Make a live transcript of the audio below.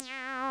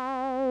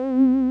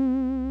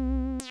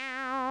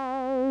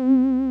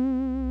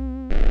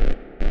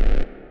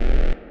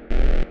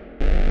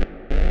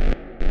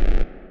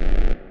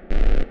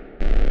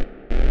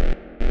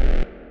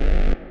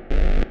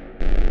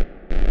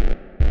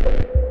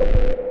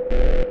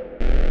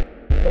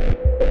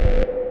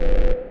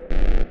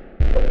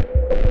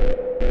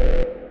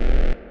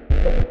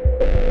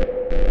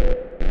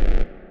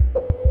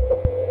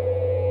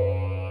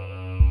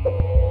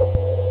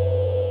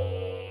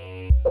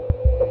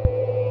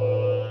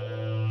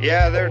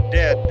Yeah, they're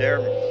dead. They're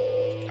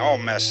all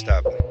messed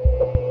up.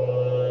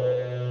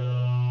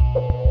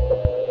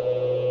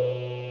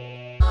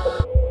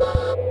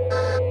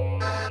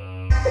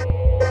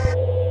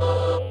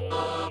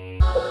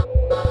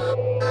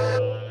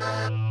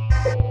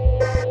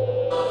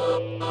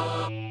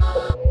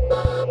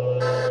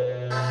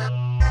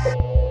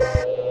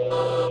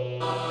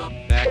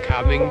 They're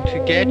coming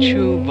to get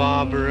you,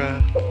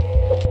 Barbara.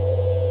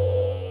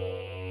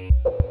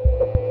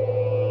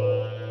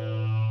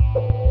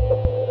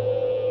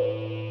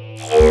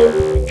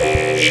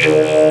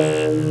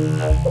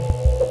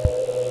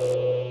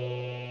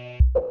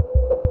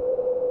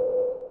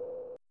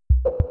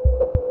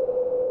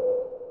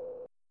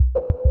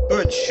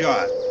 Good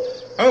shot.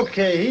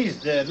 Okay,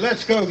 he's dead.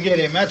 Let's go get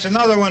him. That's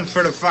another one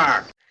for the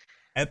fire.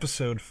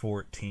 Episode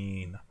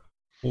 14,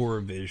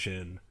 Horror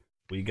Vision.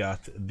 We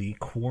got the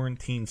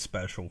quarantine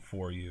special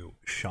for you,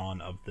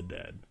 Shaun of the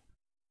Dead.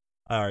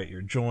 All right,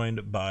 you're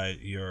joined by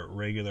your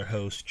regular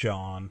host,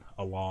 John,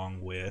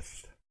 along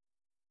with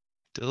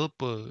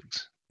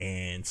Bugs.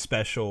 and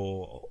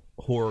special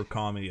horror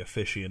comedy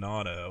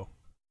aficionado,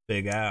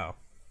 Big Al.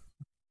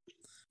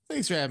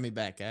 Thanks for having me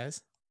back,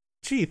 guys.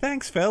 Gee,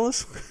 thanks,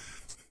 fellas.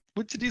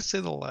 What did you say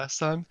the last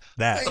time?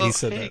 That, Oh, he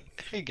said hey,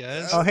 that. hey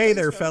guys. Oh, hey thanks,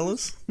 there,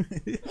 fellas.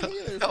 fellas. Hey there, Oh,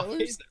 hey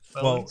fellas.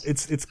 there, Well,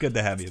 fellas. it's good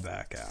to have you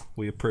back, Al.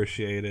 We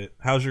appreciate it.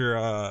 How's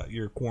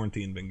your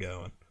quarantine been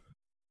going?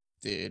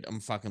 Dude, I'm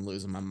fucking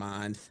losing my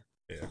mind.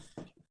 Yeah.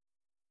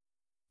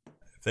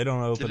 If they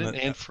don't open Didn't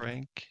it, Anne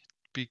Frank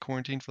be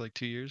quarantined for like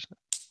 2 years?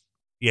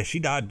 yeah, she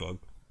died, Bug.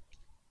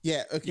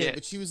 Yeah, okay, Yeah,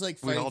 but she was like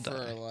we fighting all for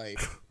her die.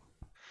 life,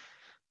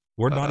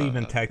 We're not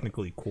even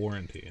technically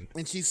quarantined.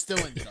 and she still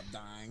ended up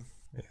dying.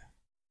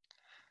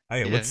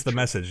 Hey, Yeah, what's the true.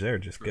 message there?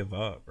 Just True. give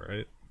up,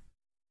 right?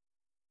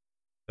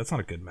 That's not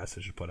a good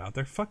message to put out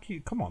there. Fuck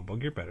you. Come on,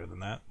 Bug. You're better than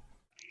that.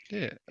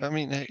 Yeah, I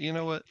mean, hey, you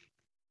know what?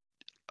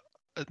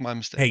 It's my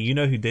mistake. Hey, you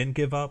know who didn't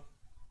give up?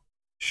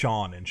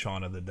 Shaun in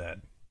Shaun of the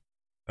Dead.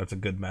 That's a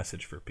good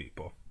message for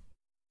people.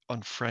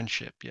 On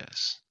friendship,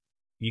 yes.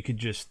 You could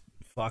just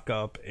fuck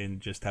up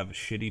and just have a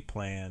shitty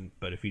plan,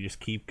 but if you just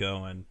keep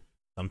going,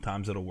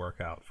 sometimes it'll work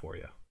out for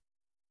you.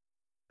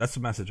 That's the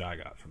message I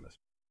got from this.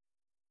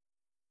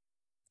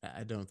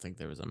 I don't think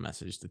there was a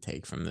message to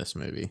take from this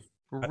movie.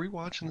 Were we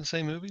watching the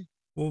same movie?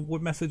 Well,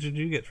 what message did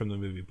you get from the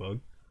movie,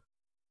 Bug?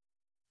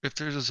 If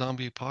there's a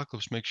zombie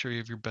apocalypse, make sure you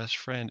have your best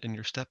friend and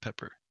your step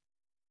pepper.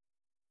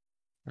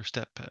 Or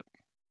step pep.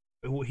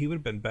 Well, he would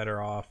have been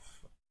better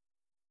off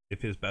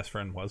if his best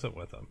friend wasn't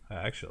with him,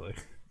 actually.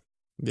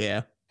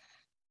 Yeah.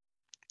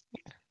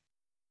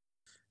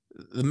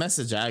 The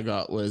message I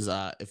got was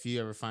if you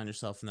ever find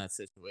yourself in that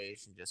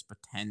situation, just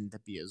pretend to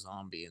be a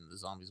zombie and the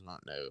zombies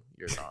won't know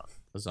you're not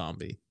a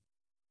zombie.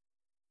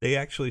 They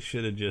actually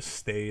should have just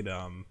stayed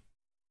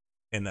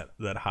in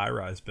that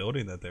high-rise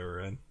building that they were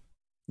in.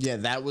 Yeah,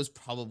 that was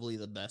probably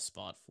the best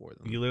spot for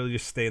them. You literally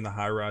just stay in the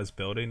high-rise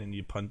building and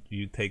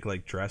you take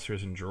like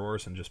dressers and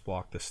drawers and just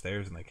block the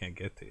stairs and they can't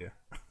get to you.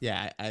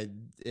 Yeah,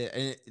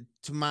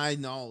 to my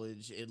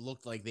knowledge, it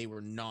looked like they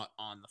were not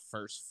on the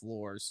first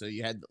floor, so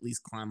you had to at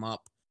least climb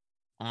up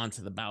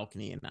onto the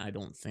balcony, and I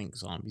don't think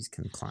zombies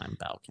can climb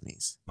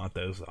balconies. Not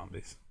those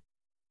zombies.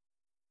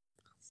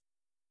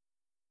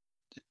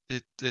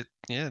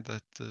 Yeah,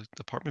 the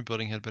apartment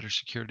building had better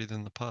security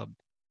than the pub.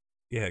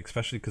 Yeah,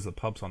 especially because the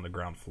pub's on the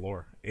ground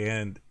floor.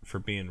 And for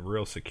being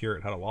real secure,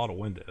 it had a lot of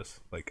windows.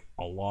 Like,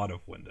 a lot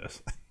of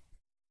windows.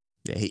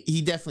 Yeah,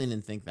 he definitely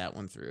didn't think that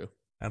one through.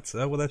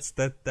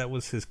 That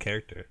was his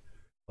character.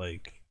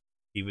 Like,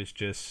 he was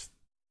just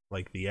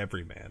like the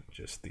everyman,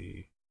 just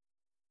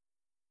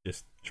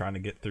trying to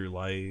get through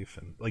life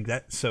and like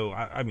that. So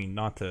I mean,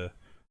 not to,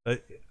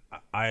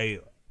 I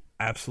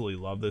absolutely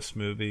love this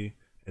movie,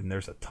 and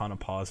there's a ton of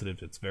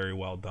positives. It's very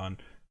well done,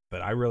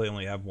 but I really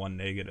only have one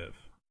negative,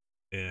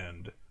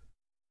 and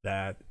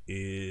that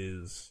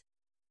is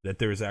that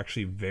there is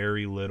actually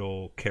very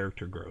little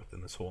character growth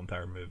in this whole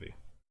entire movie.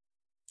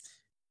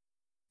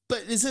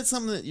 But is that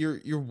something that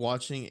you're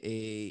watching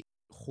a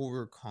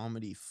horror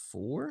comedy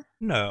for?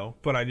 No,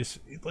 but I just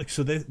like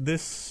so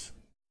this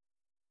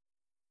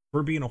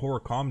for being a horror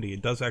comedy,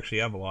 it does actually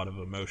have a lot of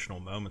emotional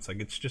moments.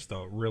 Like it's just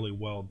a really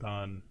well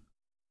done.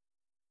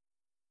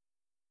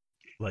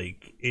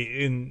 Like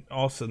in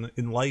also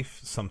in life,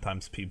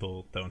 sometimes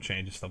people don't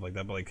change and stuff like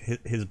that. But like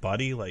his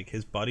buddy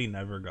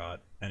never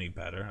got any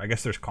better. I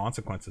guess there's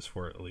consequences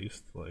for it at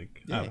least.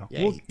 Like I don't know.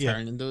 Yeah, he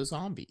turned into a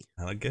zombie.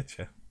 That'll get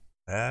you.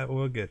 That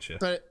will get you.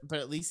 But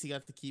at least he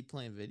got to keep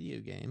playing video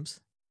games.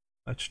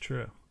 That's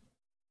true.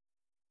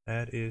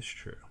 That is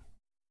true.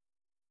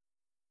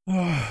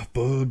 Ah,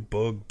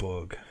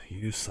 bug,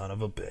 you son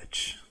of a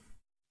bitch.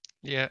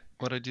 Yeah,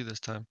 what'd I do this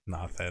time?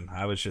 Nothing.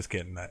 I was just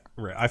getting that.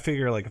 I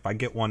figure like if I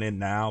get one in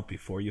now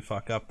before you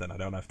fuck up, then I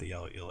don't have to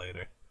yell at you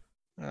later.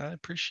 I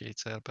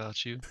appreciate that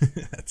about you.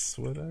 That's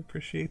what I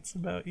appreciate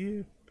about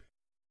you.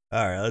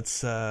 All right,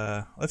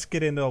 let's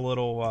get into a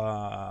little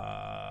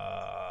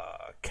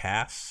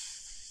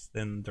cast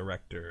and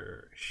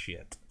director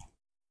shit.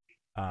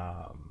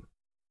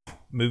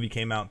 Movie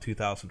came out in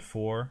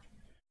 2004.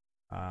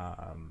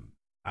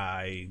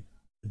 I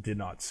did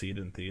not see it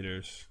in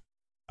theaters.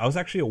 I was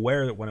actually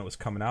aware that when it was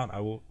coming out,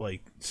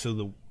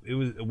 it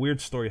was a weird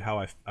story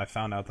how I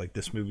found out like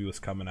this movie was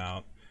coming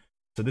out.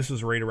 So this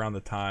was right around the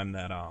time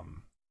that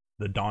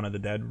the Dawn of the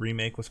Dead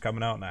remake was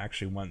coming out, and I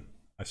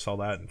saw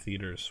that in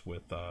theaters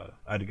with I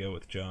had to go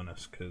with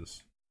Jonas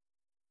because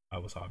I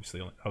was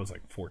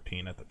like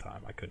 14 at the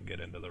time. I couldn't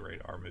get into the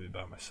rated R movie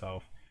by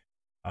myself.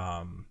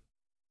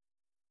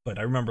 But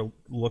I remember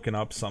looking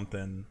up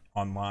something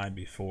online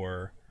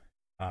before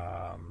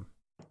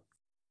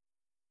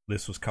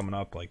this was coming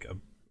up,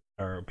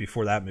 or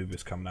before that movie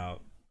was coming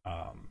out,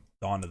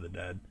 Dawn of the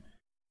Dead,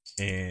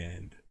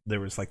 and there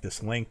was like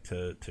this link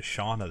to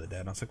Shaun of the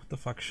Dead. And I was like, what the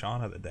fuck,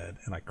 Shaun of the Dead?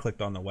 And I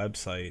clicked on the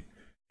website,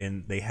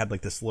 and they had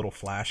like this little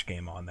flash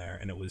game on there,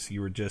 and it was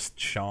you were just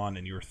Shaun,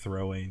 and you were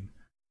throwing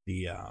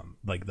the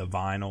like the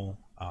vinyl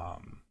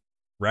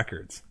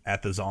records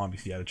at the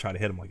zombies. You had to try to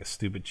hit them, like a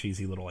stupid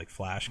cheesy little like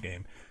flash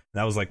game. And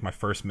that was like my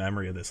first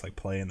memory of this, like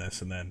playing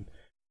this. And then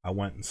I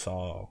went and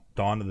saw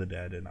Dawn of the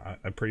Dead, and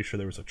I'm pretty sure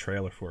there was a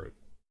trailer for it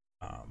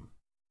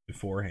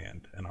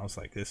beforehand, and I was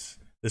like, this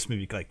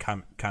movie like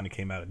kind of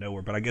came out of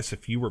nowhere. But I guess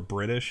if you were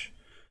British,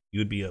 you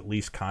would be at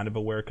least kind of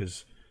aware,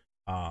 because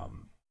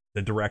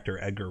the director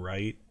Edgar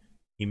Wright,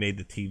 he made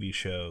the TV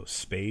show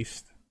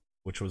Spaced,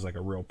 which was like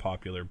a real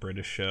popular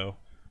British show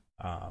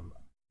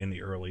in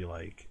the early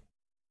like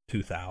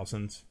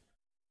 2000s,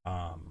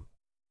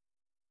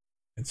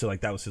 and so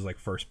like that was his like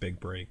first big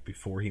break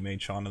before he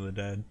made Shaun of the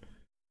Dead.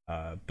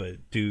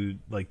 But dude,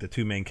 like the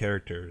two main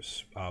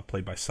characters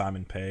played by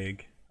Simon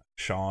Pegg,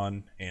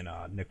 Shaun, and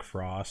Nick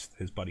Frost,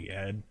 his buddy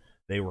Ed,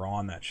 they were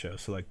on that show.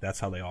 So like that's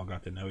how they all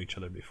got to know each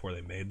other before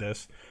they made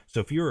this. So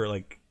if you were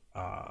like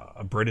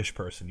a British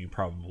person, you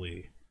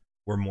probably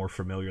were more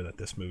familiar that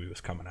this movie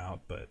was coming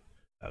out. But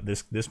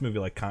this movie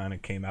like kind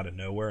of came out of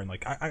nowhere, and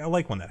like I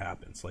like when that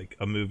happens. Like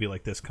a movie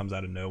like this comes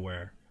out of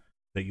nowhere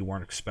that you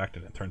weren't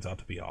expecting. It turns out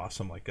to be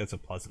awesome. Like it's a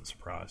pleasant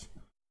surprise.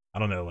 I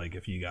don't know, like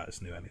if you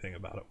guys knew anything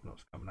about it when it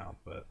was coming out,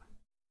 but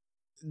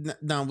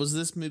now, was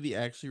this movie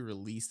actually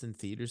released in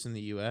theaters in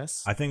the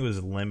U.S.? I think it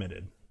was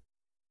limited.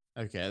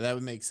 Okay, that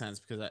would make sense,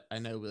 because I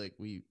know like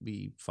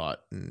we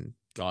fought and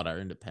got our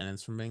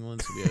independence from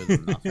England, so we owe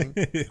them nothing.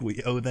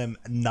 We owe them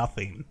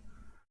nothing.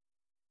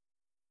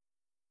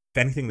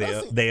 If anything,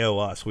 they owe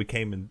us. We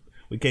came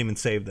and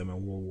saved them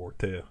in World War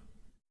II.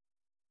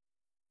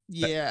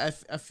 Yeah,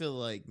 I feel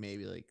like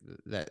maybe like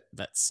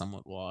that's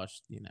somewhat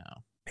washed, you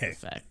know. Hey, the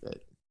fact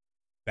that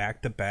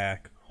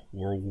back-to-back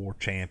World War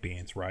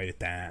champions, write it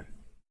down.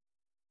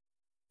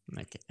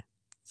 Okay.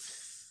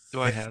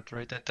 Do I have to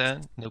write that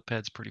down?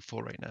 Notepad's pretty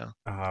full right now.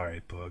 All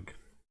right, Bug.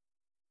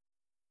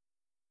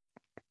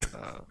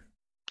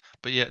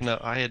 But yeah, no,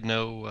 I had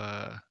no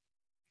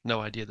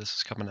idea this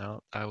was coming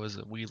out. I was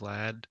a wee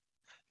lad,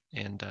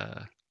 and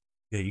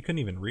yeah, you couldn't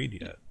even read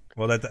yet.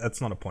 Well,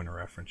 that's not a point of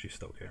reference. You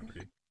still can't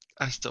read.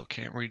 I still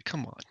can't read.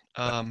 Come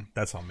on.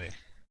 That's on me.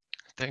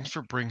 Thanks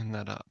for bringing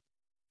that up.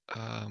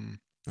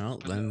 Well,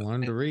 then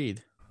learn to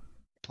read.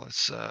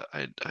 Plus,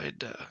 I'd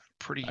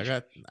pretty. I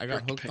got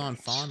hooked on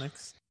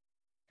parents.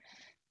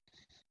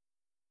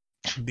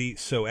 phonics.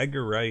 So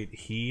Edgar Wright,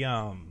 he's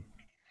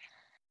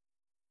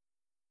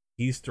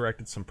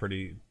directed some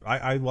pretty.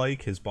 I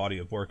like his body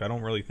of work. I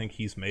don't really think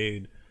he's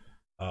made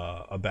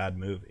a bad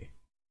movie.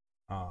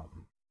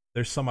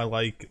 There's some I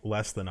like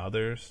less than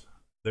others.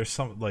 There's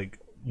some, like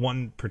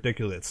one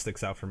particular that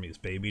sticks out for me is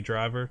Baby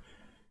Driver.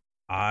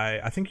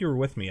 I think you were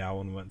with me, Al,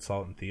 when we went and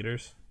saw it in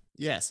theaters.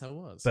 Yes, I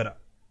was. But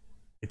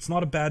it's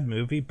not a bad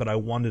movie, but I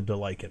wanted to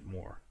like it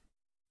more.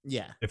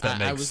 Yeah, if that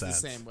makes I was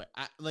sense. the same way.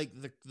 Like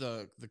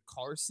the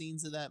car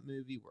scenes of that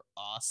movie were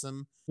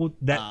awesome. Well,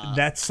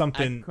 that's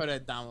something I could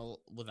have done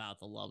without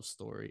the love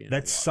story.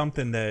 That's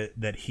something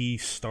that he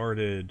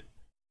started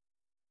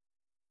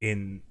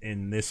in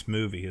this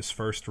movie, his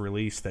first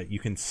release, that you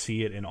can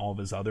see it in all of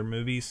his other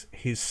movies.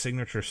 His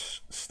signature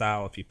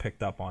style, if you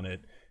picked up on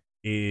it,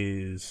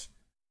 is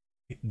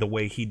the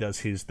way he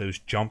does those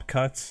jump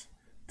cuts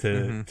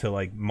to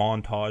like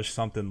montage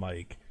something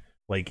like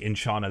in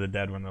Shaun of the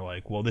Dead, when they're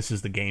like, well, this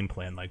is the game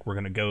plan, like we're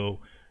gonna go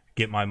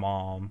get my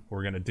mom,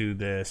 we're gonna do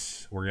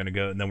this, we're gonna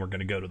go, and then we're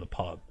gonna go to the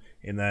pub,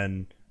 and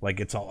then like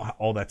it's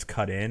all that's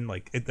cut in,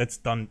 like that's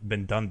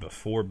been done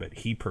before, but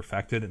he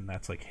perfected it, and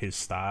that's like his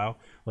style.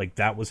 Like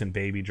that was in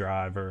Baby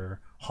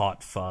Driver,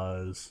 Hot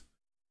Fuzz,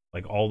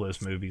 like all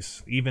those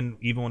movies. Even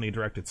when he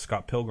directed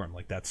Scott Pilgrim,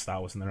 like that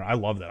style was in there. I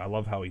love that. I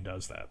love how he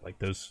does that. Like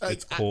those,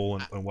 it's cool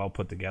and well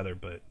put together.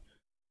 But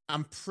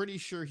I'm pretty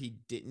sure he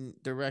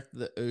didn't direct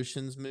the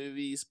Ocean's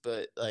movies,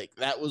 but like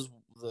that was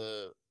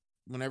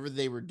whenever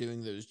they were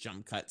doing those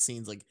jump cut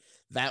scenes, like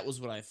that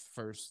was what I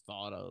first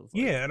thought of.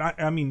 Like, yeah, and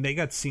I mean they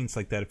got scenes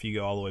like that if you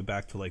go all the way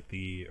back to like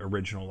the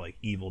original like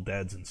Evil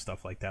Deads and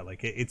stuff like that.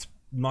 Like it's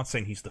I'm not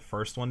saying he's the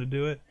first one to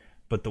do it,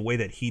 but the way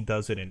that he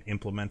does it and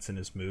implements in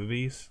his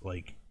movies,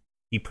 like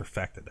he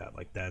perfected that.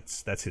 Like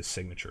that's his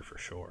signature for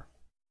sure.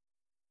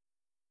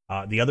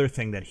 The other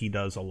thing that he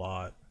does a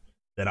lot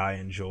that I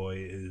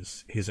enjoy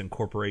is his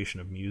incorporation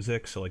of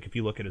music. So like if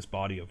you look at his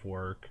body of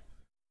work,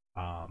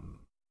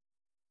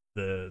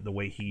 the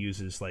way he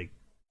uses like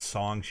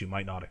songs you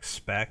might not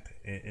expect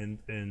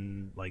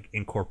and like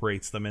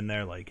incorporates them in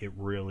there, like it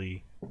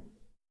really,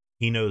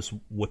 he knows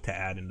what to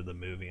add into the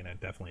movie, and it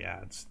definitely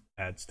adds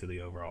to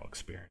the overall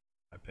experience,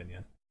 in my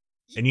opinion.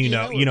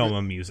 And I'm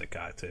a music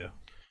guy too.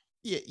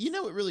 Yeah,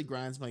 what really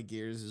grinds my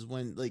gears is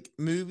when like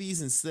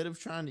movies, instead of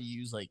trying to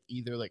use like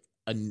either like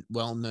a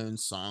well-known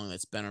song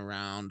that's been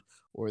around,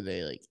 or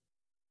they like,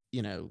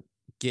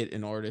 get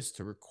an artist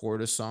to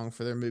record a song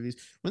for their movies,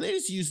 when they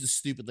just use the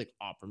stupid like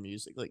opera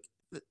music. Like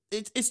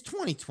it's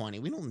 2020.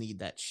 We don't need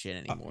that shit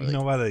anymore. You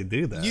know why they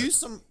do that? Use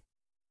some.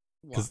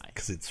 Why?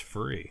 Because it's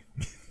free.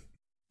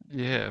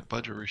 Yeah,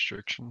 budget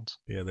restrictions.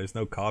 Yeah, there's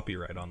no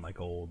copyright on like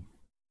old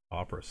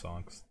opera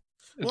songs.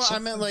 Well, I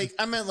meant like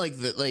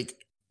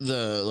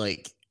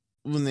the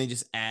when they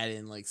just add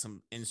in like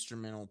some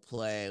instrumental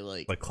play,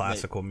 like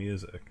classical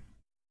music.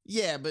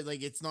 Yeah, but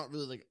like it's not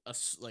really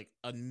like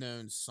a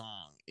known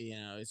song.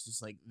 It's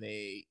just like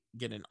they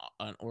get an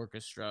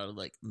orchestra to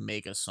like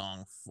make a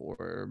song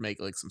or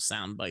make like some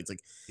sound bites. Like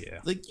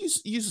like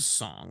use a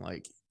song.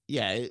 Like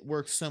it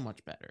works so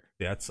much better.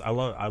 Yeah,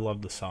 I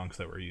love the songs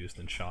that were used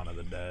in Shaun of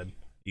the Dead.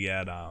 You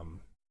had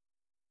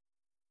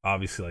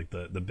obviously like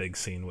the big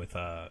scene with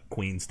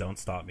Queen's "Don't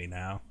Stop Me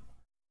Now."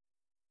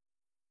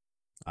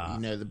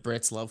 The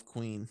Brits love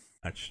Queen.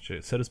 That's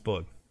true. So does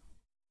Bug.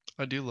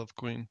 I do love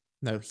Queen.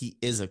 No, he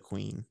is a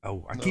queen.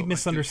 Oh, I keep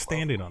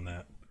misunderstanding on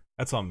that.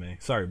 That's on me.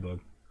 Sorry, Bug.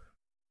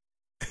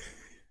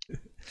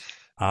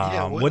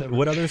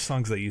 What other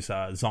songs that use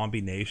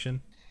Zombie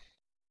Nation?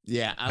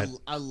 Yeah,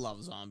 I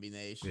love Zombie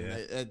Nation. Yeah.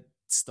 It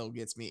still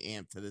gets me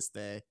amped to this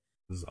day.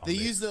 They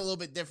used it a little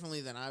bit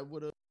differently than I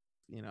would have.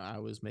 I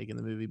was making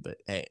the movie, but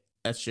hey,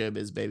 that's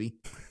showbiz, baby.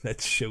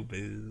 That's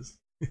showbiz.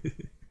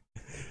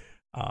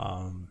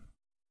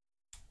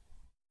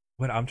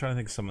 What I'm trying to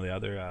think of some of the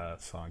other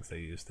songs they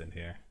used in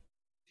here.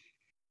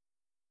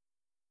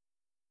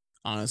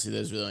 Honestly,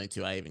 those were the only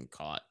two I even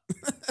caught.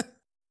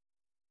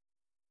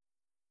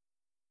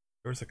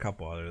 There was a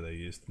couple other they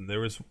used. There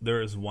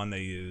was one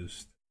they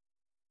used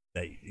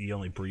that you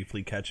only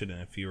briefly catch it,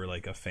 and if you were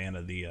like a fan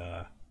of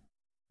the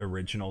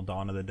original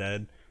Dawn of the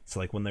Dead, so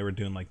like when they were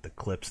doing like the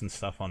clips and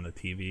stuff on the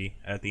TV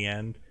at the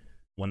end,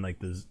 when like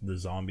the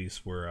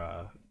zombies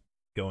were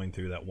going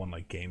through that one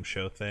like game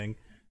show thing,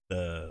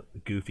 the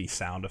goofy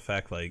sound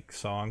effect like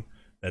song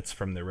that's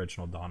from the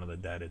original Dawn of the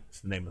Dead.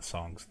 It's the name of the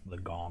song's The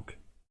Gonk.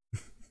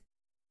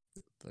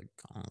 The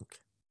Gonk.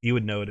 You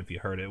would know it if you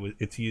heard it.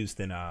 It's used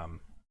in I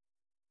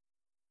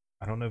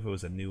don't know if it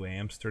was a New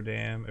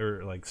Amsterdam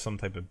or like some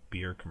type of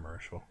beer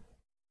commercial.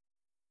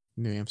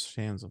 New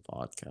Amsterdam's a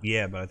vodka.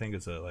 Yeah, but I think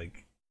it's a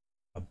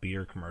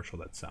beer commercial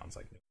that sounds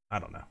like. I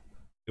don't know.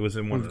 It was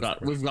in one.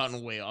 We've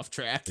gotten way off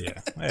track. Yeah,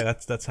 hey,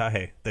 that's that's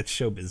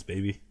showbiz,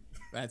 baby.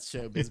 That's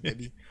showbiz,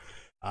 baby.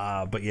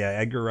 But yeah,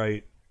 Edgar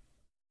Wright.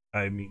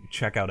 I mean,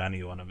 check out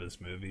any one of his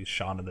movies: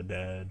 Shaun of the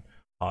Dead,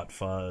 Hot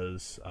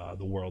Fuzz,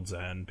 The World's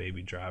End,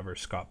 Baby Driver,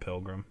 Scott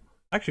Pilgrim.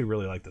 I actually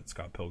really like that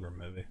Scott Pilgrim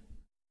movie.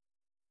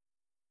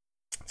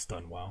 It's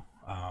done well.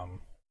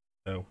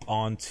 So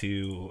on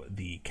to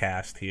the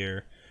cast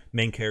here.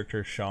 Main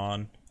character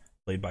Sean,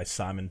 played by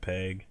Simon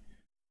Pegg.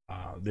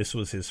 This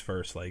was his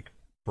first like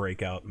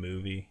breakout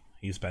movie.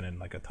 He's been in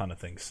like a ton of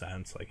things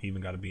since. Like he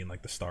even got to be in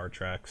like the Star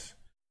Treks.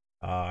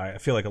 I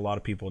feel like a lot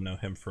of people know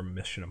him from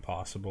Mission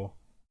Impossible.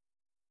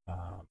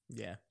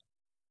 Yeah.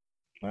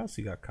 What else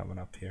you got coming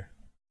up here?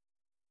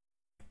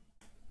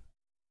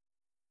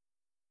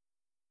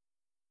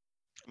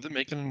 Are they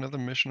making another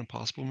Mission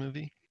Impossible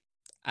movie?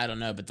 I don't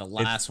know, but the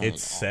last one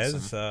was says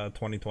awesome.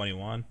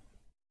 2021.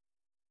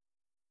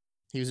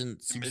 He was in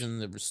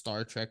the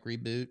Star Trek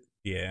reboot.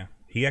 Yeah.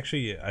 He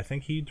actually, I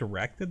think he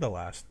directed the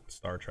last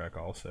Star Trek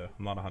also.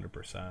 I'm not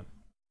 100%.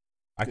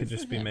 I could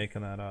just be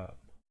making that up.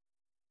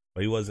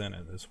 But he was in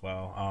it as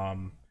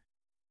well.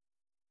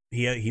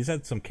 He's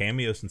had some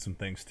cameos and some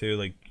things too.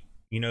 Like,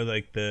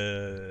 like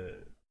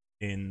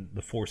in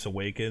The Force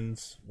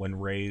Awakens, when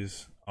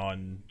Rey's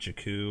on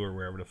Jakku or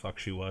wherever the fuck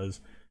she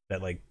was,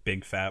 that like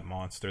big fat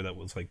monster that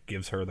was like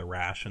gives her the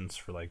rations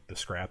for like the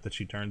scrap that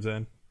she turns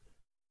in.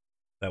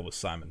 That was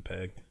Simon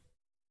Pegg.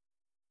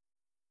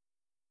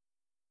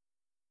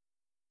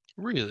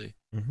 Really?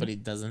 Mm-hmm. But he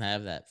doesn't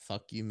have that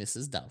 "fuck you,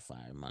 Mrs.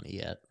 Doubtfire" money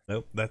yet.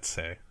 Nope, that's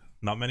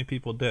not many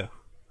people do.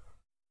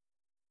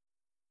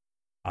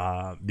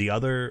 The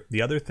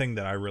other thing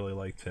that I really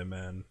liked him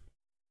in,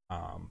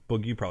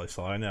 Boog, you probably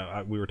saw it. I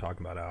know we were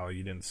talking about how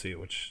you didn't see it,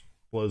 which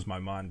blows my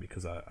mind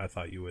because I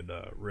thought you would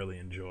really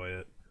enjoy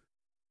it.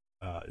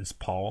 Is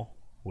Paul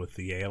with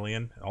the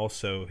Alien?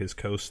 Also, his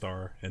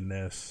co-star in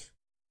this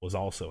was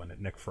also in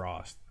it, Nick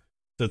Frost.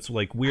 So it's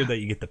like weird that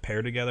you get the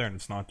pair together, and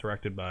it's not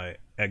directed by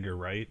Edgar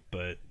Wright,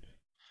 but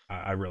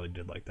I really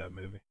did like that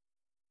movie.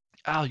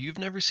 Al, you've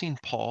never seen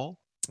Paul?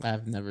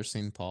 I've never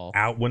seen Paul.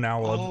 He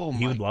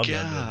would love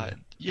that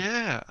movie.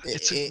 Yeah,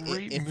 it's a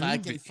great movie. If I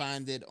can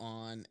find it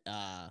on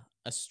a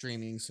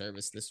streaming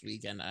service this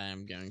weekend, I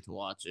am going to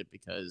watch it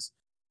because,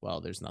 well,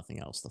 there's nothing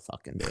else to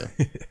fucking do.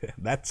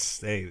 That's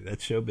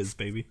showbiz,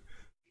 baby.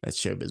 That's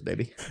showbiz,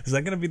 baby. Is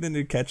that gonna be the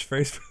new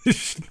catchphrase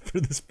for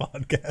this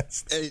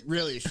podcast? It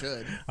really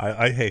should.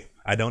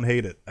 I don't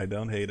hate it. I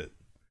don't hate it.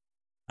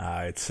 All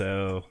right,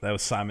 so that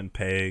was Simon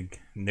Pegg.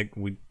 Nick,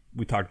 we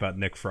talked about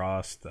Nick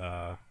Frost.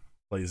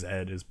 Plays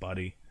Ed, his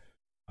buddy.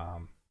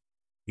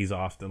 He's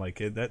often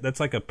like that's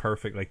like a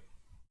perfect like,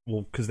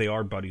 well, because they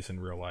are buddies in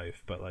real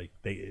life, but like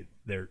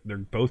they're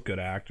both good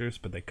actors,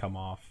 but they come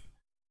off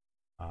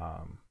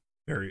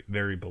very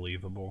very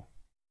believable.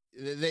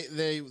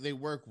 They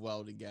work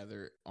well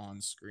together on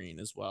screen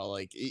as well.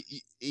 Like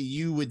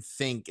you would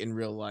think in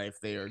real life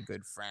they are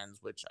good friends,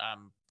 which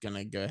I'm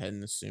gonna go ahead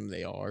and assume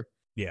they are.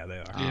 Yeah, they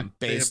are. Yeah,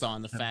 Based they have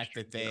on the fact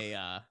that chemistry,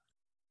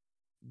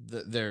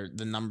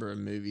 the number of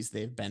movies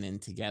they've been in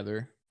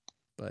together.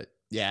 But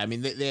yeah, I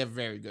mean they have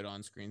very good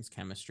on screen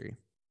chemistry.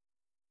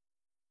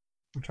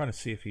 I'm trying to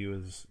see if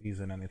he's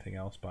in anything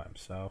else by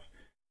himself.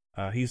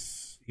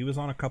 He was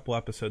on a couple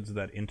episodes of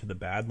that Into the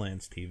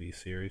Badlands TV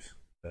series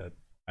that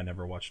I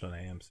never watched on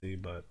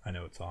AMC, but I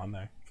know it's on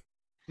there.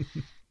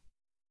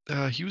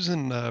 He was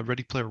in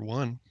Ready Player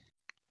One.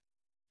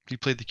 He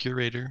played the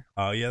curator.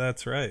 Oh yeah,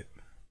 that's right.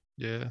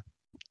 Yeah.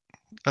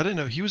 I didn't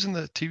know he was in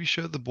the TV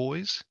show The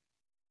Boys.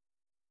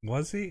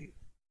 Was he?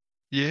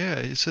 Yeah,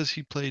 it says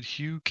he played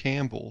Hugh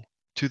Campbell,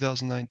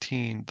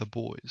 2019, The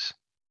Boys.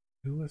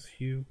 Who was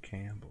Hugh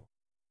Campbell?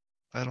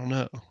 I don't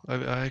know.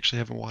 I actually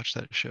haven't watched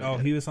that show. Oh,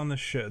 yet. he was on this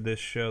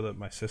show that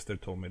my sister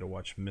told me to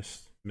watch,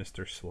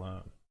 Mr.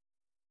 Sloan.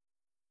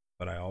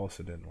 But I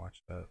also didn't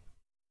watch that.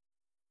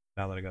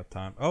 Now that I got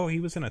time. Oh, he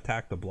was in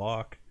Attack the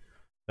Block.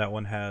 That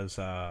one has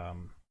the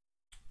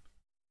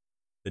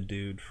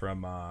dude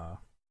from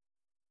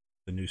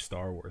the new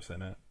Star Wars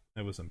in it.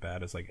 It wasn't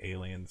bad. It's like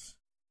aliens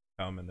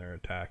come and they're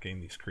attacking.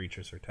 These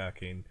creatures are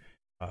attacking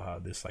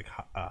this like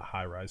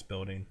high-rise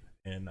building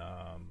in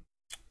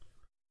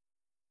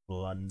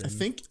London. I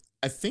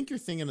think you're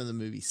thinking of the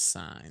movie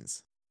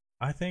Signs.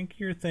 I think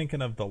you're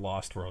thinking of the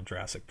Lost World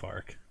Jurassic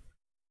Park.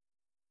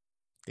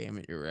 Damn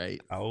it, you're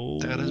right. Oh,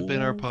 That has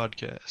been our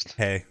podcast.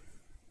 Hey,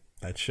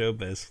 that's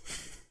showbiz.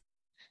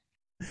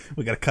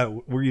 We gotta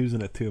cut. We're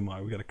using it too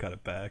much. We gotta cut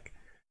it back.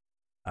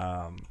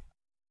 Oh,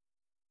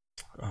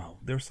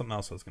 there was something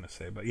else I was gonna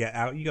say, but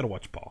yeah, you gotta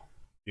watch Paul.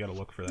 You gotta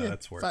look for that. Yeah,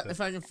 That's worth it. If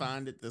I can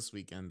find it this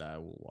weekend, I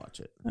will watch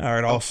it. All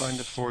right, I'll find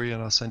it for you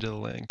and I'll send you the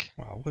link.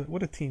 Wow,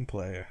 what a team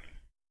player.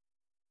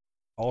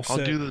 I'll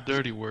do the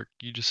dirty work.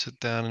 You just sit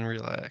down and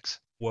relax.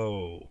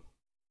 Whoa,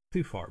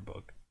 too far,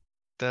 book.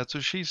 That's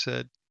what she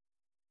said.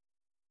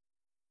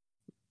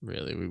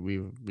 Really,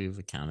 we've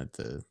accounted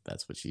to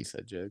that's what she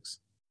said jokes.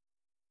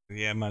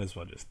 Yeah, might as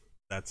well just.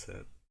 That's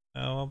it.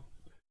 Oh, well,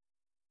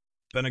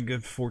 been a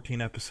good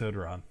 14 episode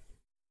run.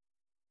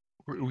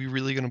 Are we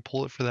really gonna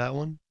pull it for that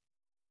one?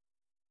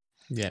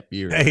 Yep,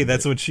 you're. Hey,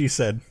 that's what she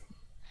said.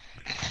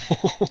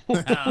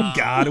 Oh,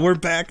 God, we're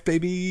back,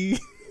 baby.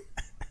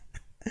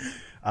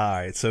 All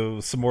right, so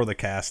some more of the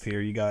cast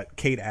here. You got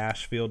Kate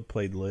Ashfield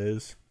played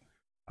Liz.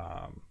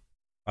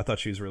 I thought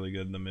she was really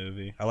good in the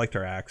movie. I liked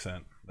her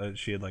accent.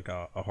 She had like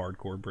a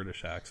hardcore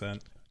British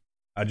accent.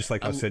 I just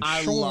like I said.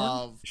 I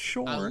love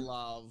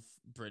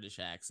British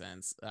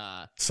accents.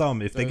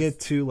 Some if they get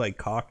too like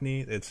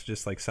Cockney, it's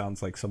just like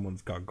sounds like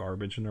someone's got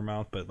garbage in their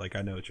mouth. But like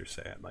I know what you're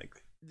saying.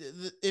 Like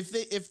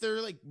if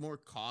they're like more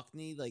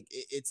Cockney, like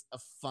it's a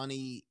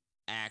funny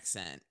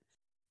accent,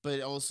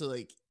 but also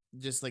like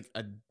just like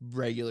a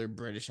regular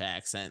British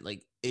accent,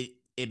 like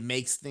it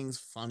makes things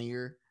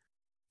funnier.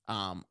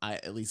 I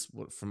at least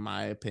from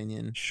my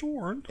opinion.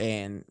 Sure.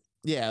 And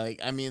yeah, like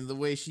I mean the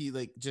way she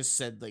like just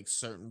said like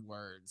certain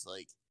words,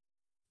 like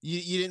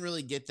you didn't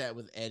really get that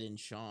with Ed and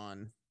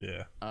Sean.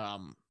 Yeah.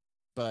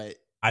 But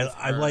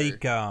I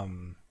like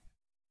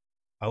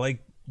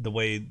the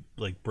way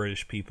like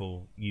British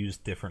people use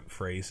different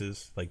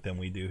phrases like than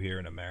we do here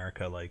in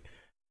America. Like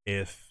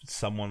if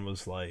someone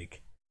was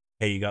like,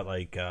 "Hey, you got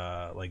like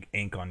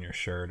ink on your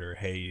shirt," or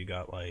 "Hey, you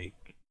got like,"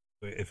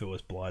 if it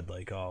was blood,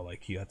 like, "Oh,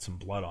 like you had some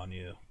blood on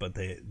you," but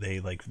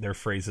they like their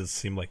phrases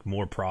seem like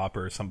more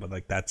proper or something.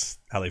 Like that's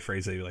how they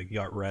phrase it. Like, "You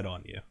got red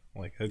on you."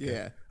 Like, okay,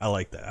 yeah. I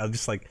like that. I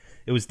just like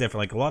it was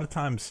different. Like a lot of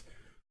times,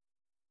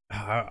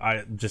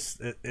 I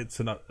just it's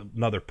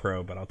another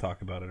pro, but I'll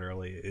talk about it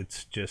early.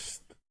 It's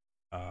just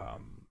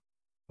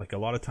like a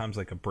lot of times,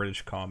 like a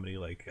British comedy,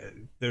 like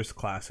there's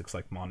classics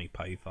like Monty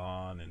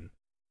Python and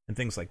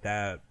things like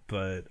that,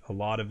 but a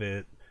lot of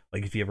it,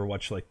 like if you ever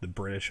watch like the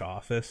British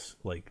Office,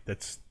 like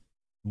that's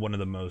one of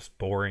the most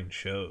boring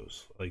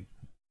shows. Like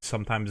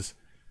sometimes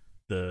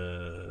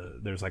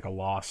there's like a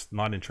loss,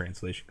 not in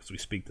translation because we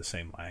speak the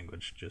same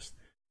language,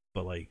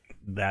 but like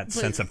that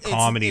sense of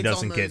comedy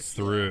doesn't get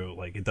through.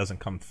 Like it doesn't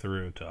come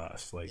through to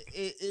us. Like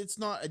it's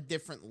not a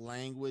different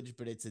language,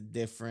 but it's a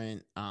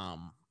different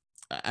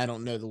I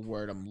don't know the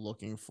word I'm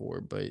looking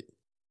for, but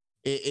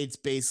it's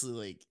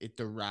basically like it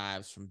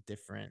derives from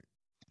different.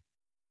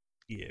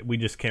 Yeah, we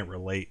just can't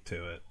relate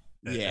to it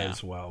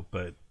as well.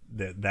 But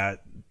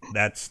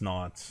that's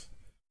not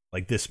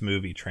like this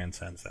movie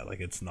transcends that. Like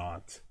it's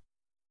not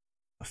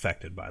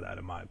affected by that,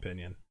 in my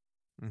opinion.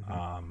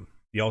 Mm-hmm.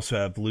 You also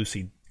have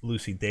Lucy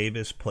Lucy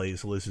Davis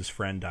plays Liz's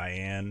friend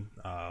Diane,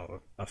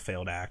 a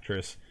failed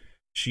actress.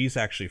 She's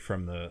actually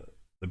from the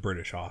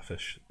British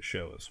Office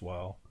show as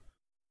well.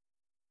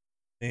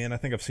 And I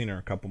think I've seen her in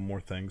a couple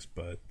more things,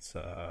 but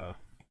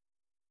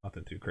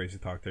nothing too crazy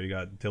to talk there. You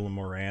got Dylan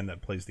Moran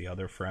that plays the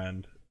other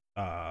friend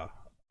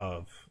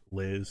of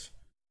Liz,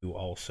 who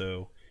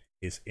also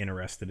is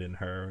interested in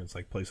her. It's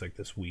like plays like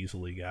this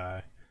Weasley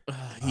guy.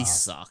 He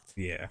sucked.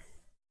 Yeah,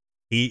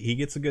 he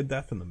gets a good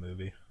death in the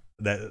movie.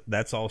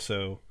 That's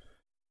also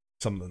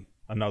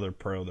another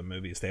pro of the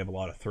movie is they have a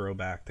lot of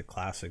throwback to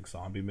classic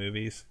zombie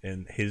movies,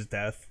 and his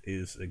death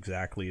is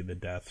exactly the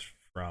death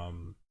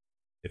from,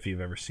 if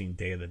you've ever seen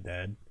Day of the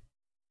Dead,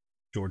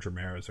 George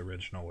Romero's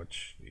original,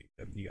 which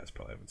you guys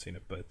probably haven't seen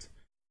it, but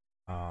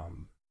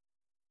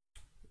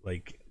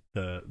like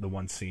the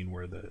one scene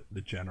where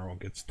the general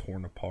gets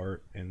torn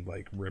apart and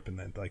like ripping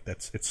that, like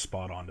it's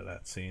spot on to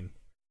that scene.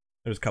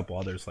 There's a couple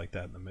others like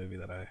that in the movie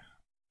that I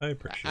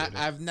appreciate.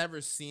 I've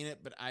never seen it,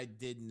 but I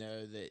did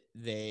know that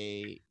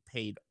they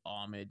paid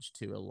homage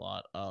to a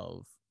lot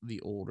of the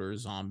older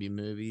zombie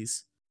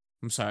movies.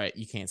 I'm sorry,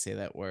 you can't say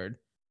that word.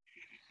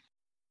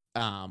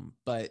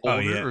 But oh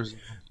yeah,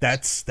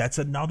 that's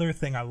another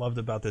thing I loved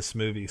about this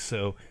movie.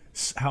 So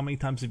how many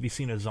times have you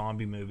seen a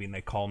zombie movie and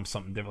they call them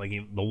something different,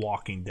 like The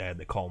Walking Dead,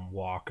 they call them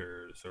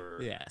walkers, or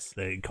yes,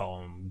 they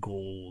call them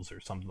ghouls or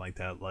something like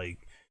that. Like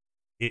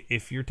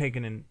if you're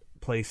taking in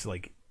place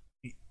like,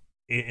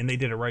 and they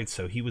did it right.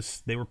 So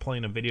they were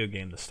playing a video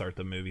game to start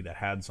the movie that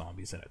had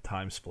zombies in it,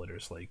 Time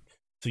Splitters. Like,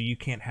 so you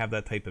can't have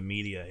that type of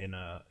media in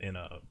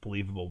a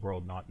believable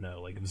world not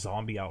know. Like if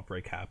zombie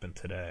outbreak happened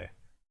today,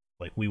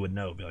 like we would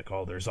know, be like,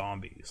 oh, they're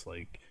zombies.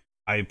 Like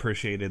I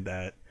appreciated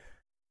that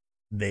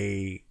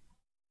they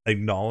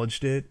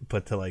acknowledged it,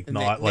 but to like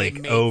not like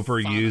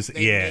overuse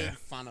it. Yeah, made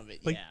fun of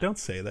it. Like don't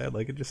say that.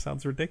 Like it just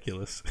sounds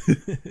ridiculous.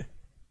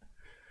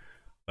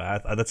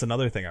 But that's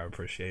another thing I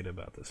appreciate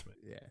about this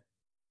movie. Yeah.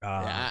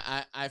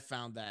 I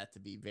found that to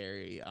be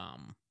very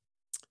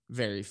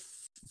very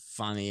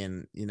funny,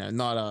 and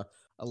not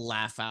a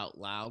laugh out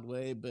loud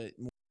way, but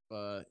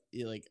more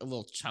like a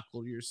little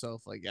chuckle to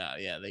yourself, like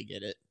yeah, they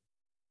get it.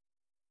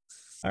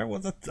 All right, well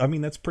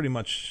that's pretty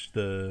much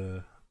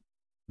the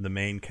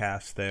main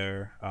cast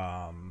there.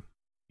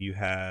 You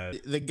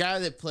had the guy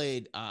that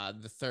played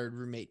the third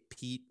roommate,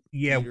 Pete.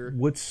 Yeah, Peter.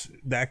 What's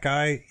that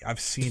guy? I've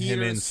seen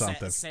him in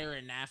something.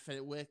 Sarah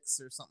Nafowicz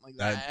or something like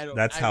that.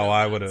 That's how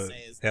I would have.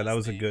 Yeah, that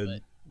was a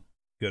good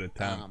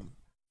attempt.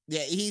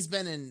 Yeah, he's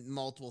been in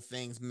multiple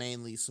things,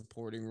 mainly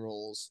supporting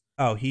roles.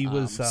 Oh, he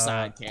was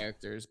side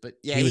characters, but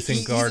yeah, he was in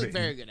he's a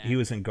very good actor. He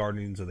was in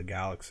Guardians of the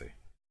Galaxy.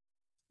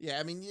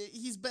 Yeah, I mean,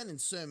 he's been in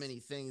so many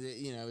things that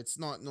it's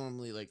not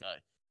normally like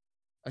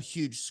a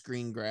huge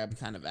screen grab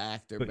kind of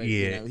actor, but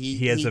yeah, he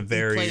plays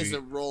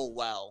the role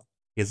well.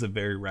 He has a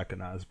very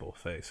recognizable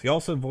face. He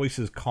also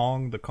voices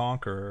Kong the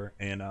Conqueror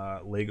in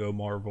Lego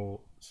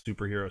Marvel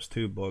Superheroes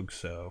 2 books,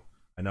 so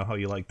I know how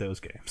you like those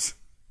games.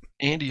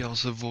 And he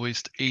also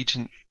voiced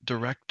agency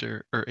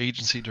director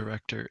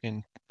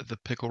in the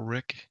Pickle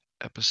Rick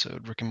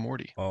episode, Rick and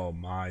Morty. Oh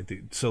my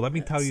dude. So let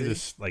me tell you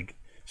this,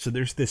 so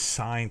there's this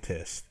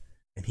scientist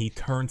and he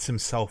turns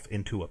himself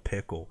into a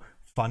pickle.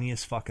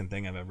 Funniest fucking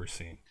thing I've ever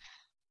seen.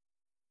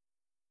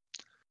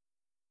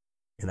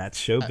 And that's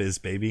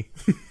showbiz, baby.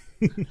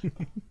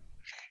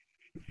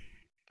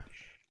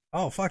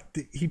 Oh fuck!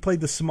 He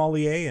played the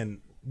sommelier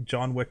in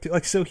John Wick 2.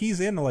 Like, so he's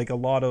in like a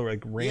lot of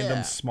like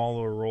random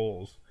smaller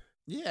roles.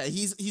 Yeah,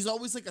 he's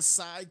always like a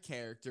side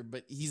character,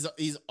 but he's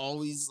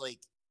always like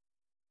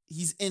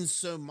he's in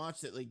so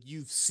much that like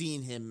you've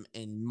seen him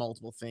in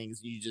multiple things.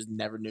 You just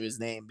never knew his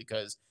name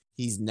because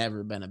he's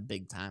never been a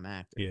big time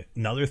actor. Yeah.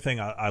 Another thing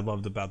I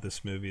loved about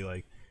this movie,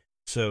 like,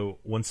 so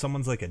when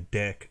someone's like a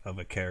dick of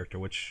a character,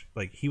 which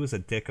like he was a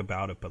dick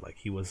about it, but like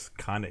he was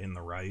kind of in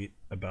the right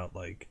about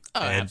like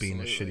Ed being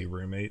a shitty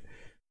roommate.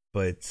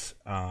 But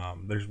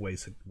there's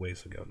ways of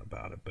going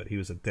about it. But he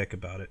was a dick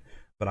about it.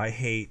 But I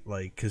hate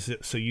like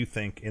so you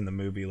think in the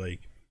movie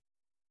like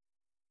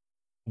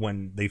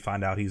when they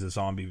find out he's a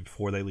zombie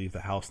before they leave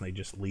the house and they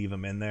just leave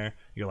him in there,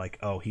 you're like,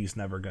 oh, he's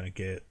never gonna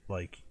get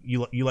like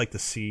you like to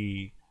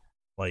see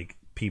like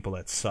people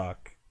that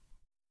suck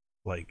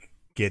like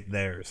get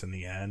theirs in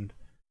the end,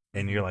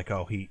 and you're like,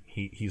 oh,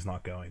 he's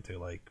not going to,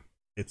 like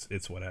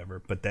it's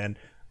whatever. But then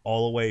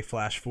all the way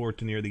flash forward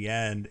to near the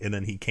end, and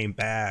then he came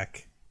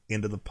back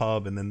into the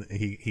pub, and then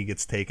he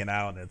gets taken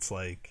out, and it's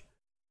like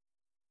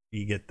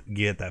you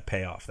get that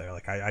payoff there.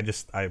 Like I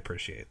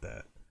appreciate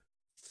that.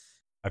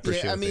 I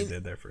appreciate what they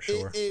did there for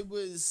sure.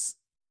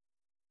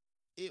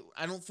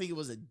 I don't think it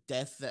was a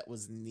death that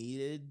was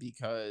needed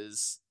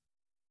because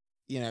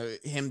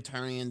him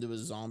turning into a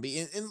zombie,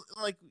 and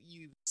like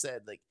you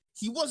said, like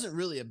he wasn't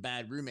really a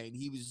bad roommate.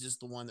 He was just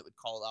the one that would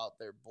call out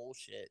their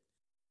bullshit.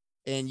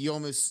 And you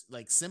almost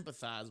like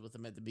sympathize with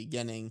him at the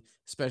beginning,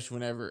 especially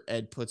whenever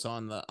Ed puts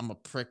on the "I'm a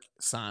prick"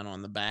 sign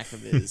on the back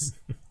of his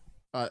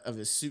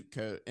suit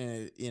coat.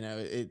 And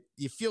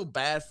you feel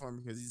bad for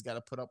him because he's got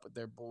to put up with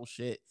their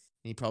bullshit.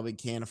 And he probably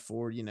can't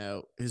afford,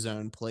 his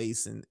own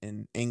place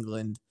in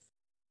England.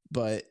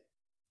 But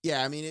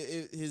Yeah, I mean,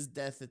 his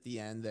death at the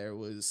end there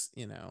was,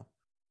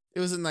 it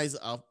was a nice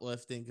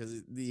uplifting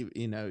because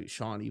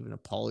Sean even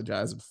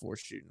apologized before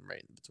shooting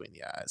right in between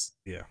the eyes.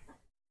 Yeah.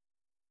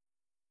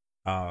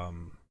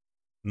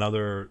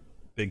 Another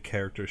big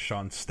character,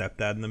 Sean's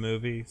stepdad in the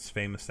movie, is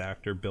famous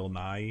actor Bill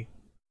Nighy.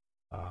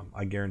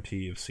 I guarantee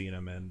you've seen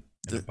him in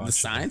a bunch the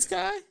science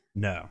guy.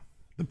 No,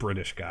 the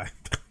British guy.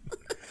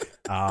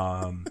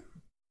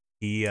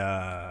 He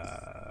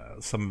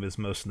some of his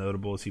most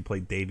notable is he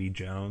played Davy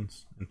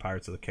Jones in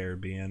Pirates of the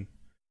Caribbean.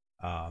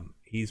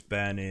 He's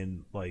been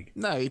in like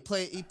No, he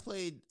played he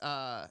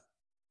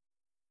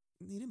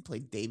didn't play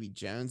Davy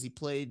Jones. He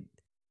played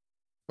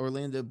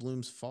Orlando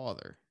Bloom's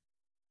father.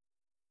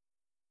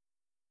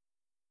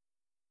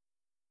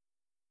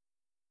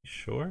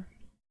 Sure?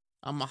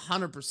 I'm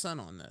 100%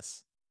 on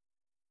this.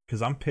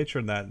 Because I'm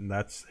picturing that, and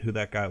that's who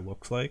that guy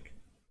looks like.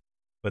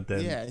 But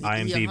then Yeah,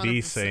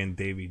 IMDb saying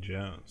Davy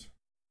Jones.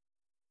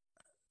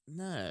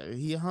 No,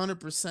 he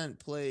 100%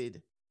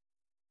 played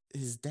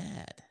his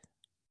dad.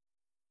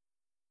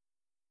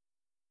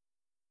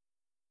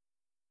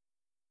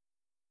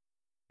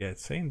 Yeah,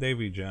 it's saying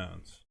Davy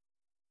Jones.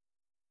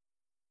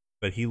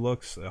 But he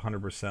looks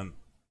 100%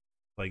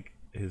 like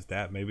his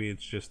dad. Maybe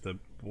it's just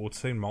it's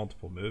saying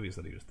multiple movies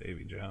that he was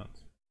Davy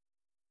Jones.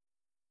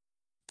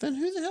 Then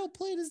who the hell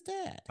played his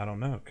dad? I don't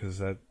know, because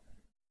that...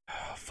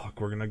 fuck,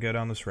 we're gonna go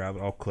down this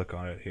rabbit. I'll click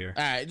on it here.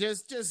 All right,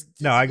 just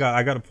no, I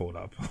got to pull it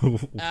up.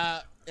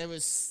 It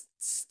was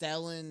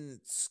Stellan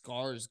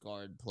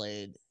Skarsgård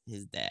played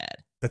his dad.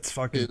 That's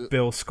fucking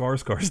Bill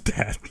Skarsgård's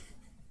dad.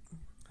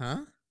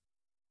 Huh?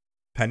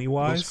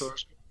 Pennywise?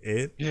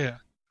 It? Yeah.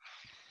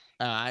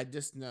 I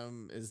just know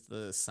him as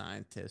the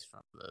scientist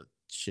from the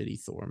shitty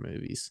Thor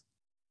movies.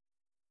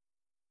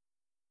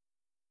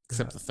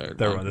 Except the third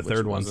one. The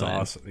third one's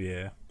awesome.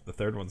 Yeah, the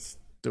third one's...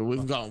 Dude,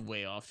 we've gone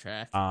way off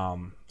track.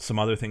 Some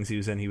other things he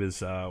was in. He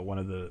was one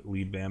of the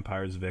lead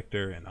vampires,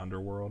 Victor, in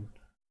Underworld.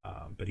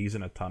 But he's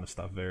in a ton of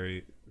stuff.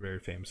 Very, very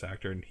famous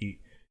actor, and he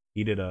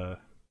did a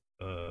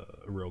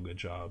real good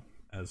job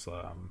as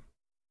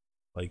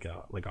like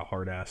a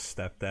hard ass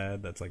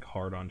stepdad that's like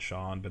hard on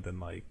Sean, but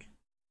then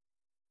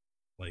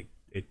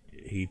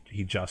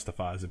he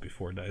justifies it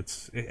before that.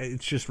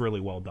 It's just really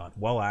well done,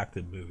 well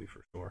acted movie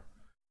for sure.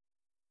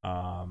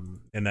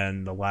 And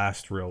then the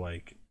last real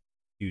like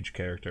huge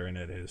character in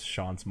it is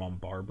Sean's mom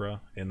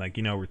Barbara, and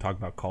we're talking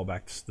about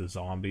callbacks to the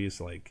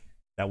zombies, like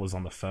that was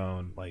on the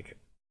phone, like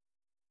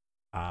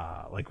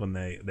when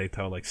they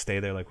tell like stay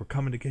there, like we're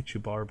coming to get you,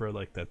 Barbara,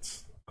 like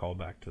that's a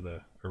callback to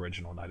the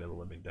original Night of the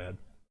Living Dead.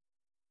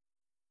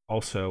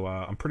 Also,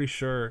 I'm pretty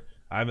sure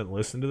I haven't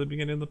listened to the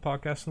beginning of the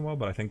podcast in a while,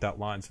 but I think that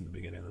line's in the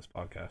beginning of this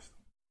podcast.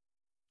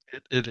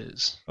 It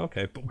is.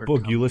 Okay,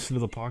 Boog, you listen to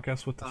the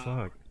podcast? What the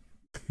fuck?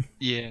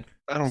 Yeah,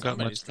 I don't got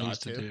much Somebody's things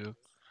got to do.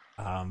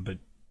 But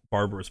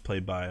Barbara was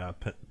played by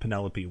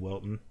Penelope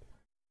Wilton.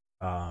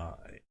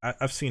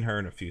 I've seen her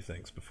in a few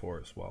things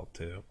before as well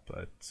too,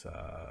 but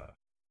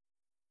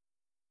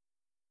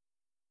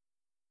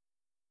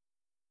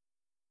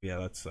yeah,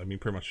 that's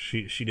pretty much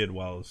she did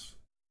well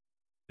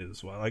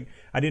as well. Like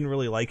I didn't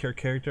really like her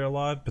character a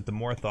lot, but the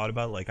more I thought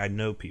about it, like I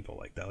know people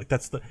like that. Like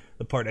that's the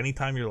part.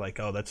 Anytime you're like,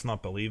 oh, that's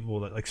not believable.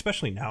 That, like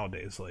especially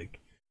nowadays, like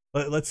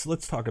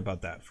let's talk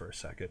about that for a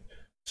second.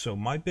 So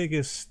my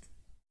biggest,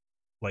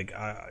 like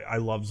I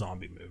love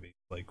zombie movies.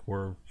 Like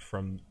we're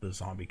from the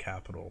zombie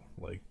capital.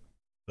 Like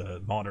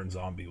the modern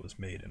zombie was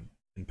made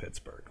in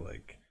Pittsburgh.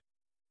 Like,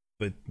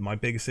 but my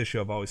biggest issue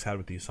I've always had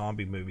with these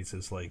zombie movies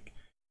is like,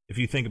 if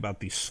you think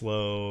about these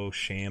slow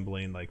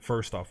shambling, like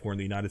first off, we're in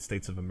the United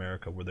States of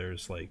America where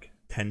there's like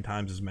 10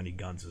 times as many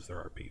guns as there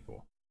are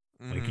people.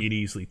 Mm-hmm. Like you'd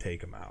easily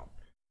take them out.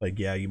 Like,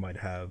 yeah, you might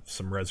have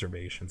some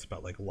reservations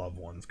about like loved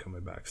ones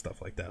coming back,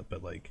 stuff like that.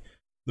 But like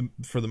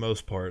for the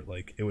most part,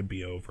 like it would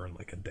be over in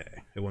like a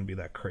day. It wouldn't be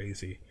that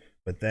crazy.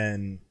 But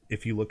then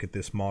if you look at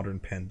this modern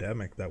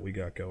pandemic that we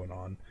got going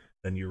on,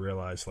 then you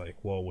realize like,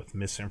 well, with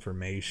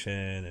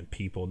misinformation and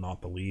people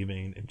not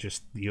believing and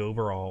just the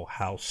overall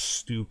how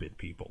stupid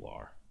people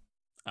are.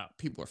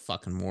 People are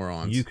fucking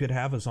morons. You could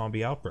have a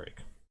zombie outbreak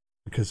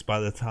because by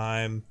the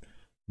time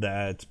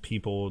that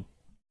people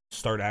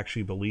start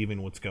actually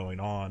believing what's going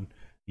on,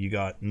 you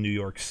got New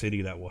York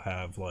City that will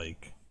have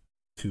like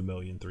 2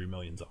 million, 3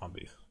 million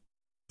zombies.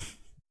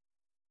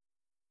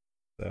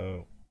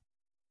 So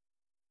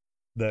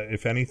that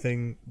if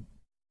anything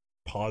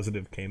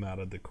positive came out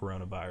of the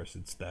coronavirus,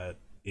 it's that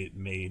it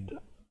made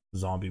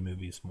zombie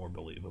movies more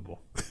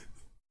believable.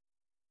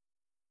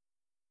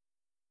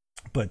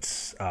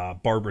 But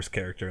Barbara's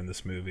character in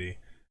this movie,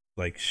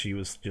 like she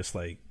was just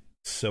like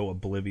so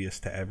oblivious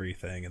to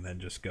everything, and then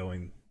just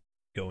going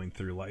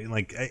through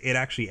like it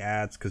actually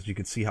adds because you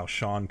could see how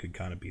Sean could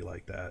kind of be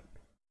like that.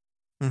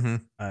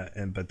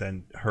 Mm-hmm. But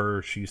then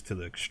she's to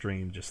the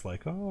extreme, just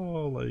like,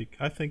 oh, like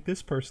I think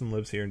this person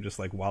lives here, and just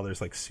like while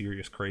there's like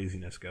serious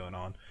craziness going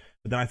on.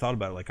 But then I thought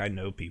about it, like I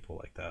know people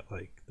like that,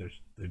 like there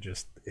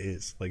just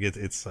is like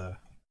it's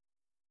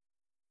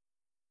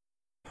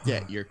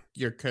yeah,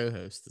 your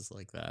co-host is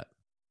like that.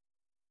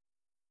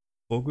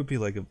 Bug would be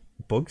like a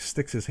Bug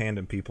sticks his hand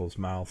in people's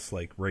mouths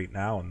like right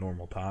now in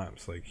normal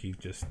times. Like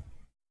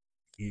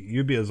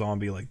you'd be a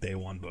zombie like day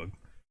one, Bug.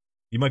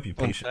 You might be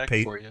Fun fact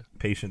for you.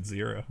 patient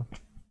zero.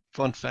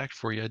 Fun fact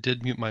for you. I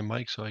did mute my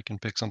mic so I can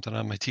pick something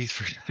out of my teeth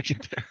for a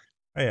second there.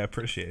 Hey, I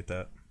appreciate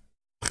that.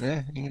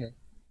 Yeah,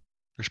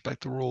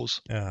 respect the rules.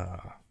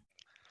 All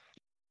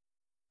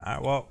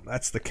right, well,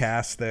 that's the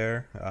cast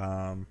there.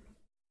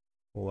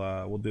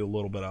 We'll do a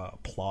little bit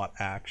of plot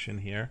action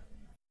here.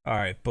 All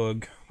right,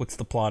 Bug, what's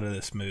the plot of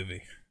this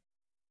movie?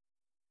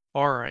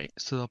 All right,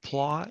 so the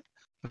plot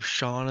of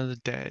Shaun of the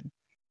Dead.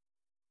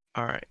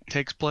 All right,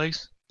 takes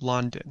place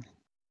London,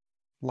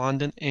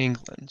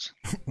 England.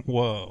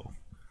 Whoa.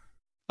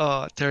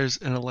 There's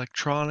an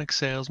electronic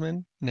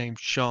salesman named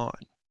Shaun.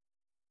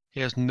 He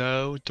has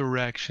no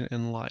direction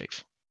in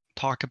life.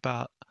 Talk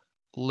about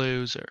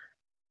loser.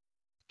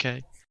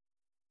 Okay.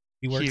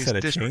 He works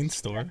at a chain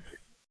store.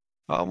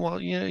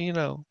 Well, you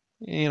know.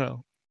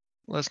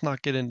 Let's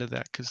not get into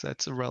that because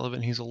that's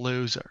irrelevant. He's a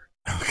loser.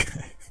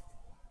 Okay.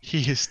 He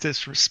is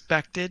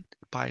disrespected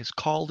by his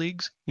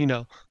colleagues.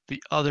 The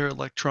other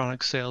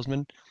electronic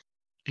salesman.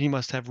 He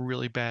must have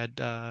really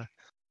bad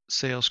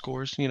sales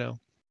scores.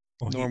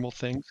 Normal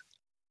things.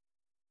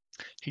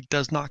 He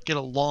does not get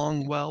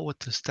along well with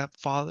the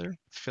stepfather,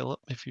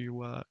 Philip, if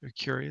you are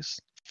curious,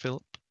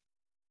 Philip,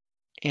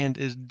 and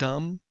is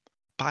dumped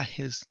by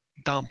his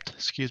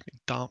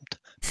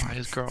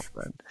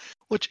girlfriend.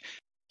 Which,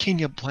 can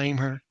you blame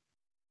her?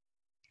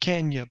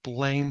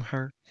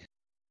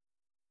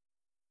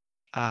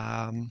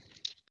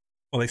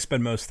 Well, they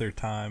spend most of their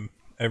time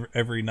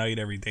every night,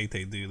 every date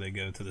they do, they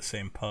go to the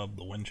same pub,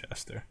 the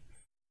Winchester.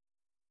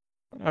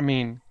 I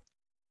mean,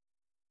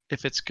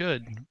 if it's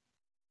good,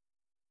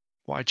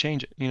 why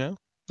change it?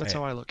 That's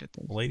how I look at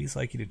things. Ladies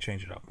like you to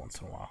change it up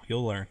once in a while.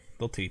 You'll learn.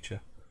 They'll teach you.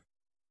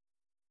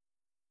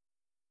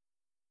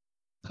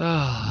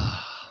 All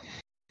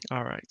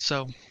right,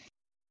 so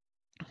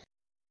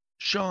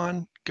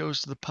Shaun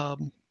goes to the pub,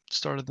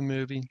 start of the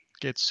movie,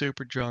 gets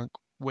super drunk,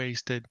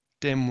 wasted,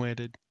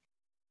 dim-witted,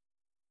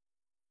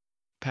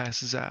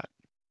 passes out.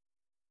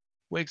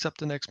 Wakes up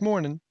the next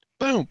morning,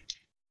 boom!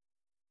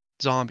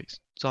 Zombies.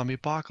 Zombie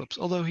apocalypse.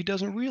 Although he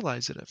doesn't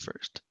realize it at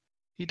first.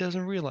 He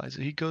doesn't realize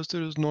it. He goes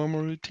through his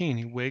normal routine.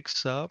 He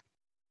wakes up,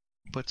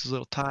 puts his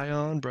little tie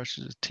on,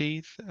 brushes his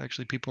teeth.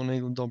 Actually, people in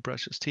England don't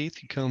brush his teeth.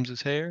 He combs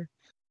his hair.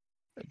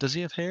 Does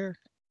he have hair?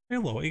 He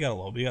got a little. He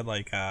got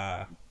like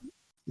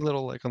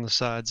little like on the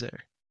sides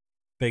there.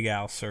 Big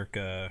Al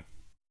circa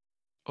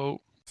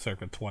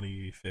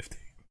 2015.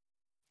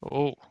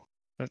 Oh,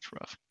 that's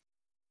rough.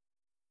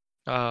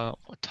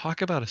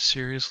 Talk about a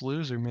serious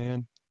loser,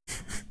 man.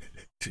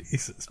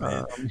 Jesus,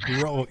 man.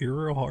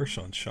 You're real harsh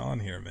on Shaun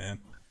here, man.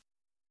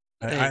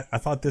 Hey, I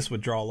thought this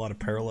would draw a lot of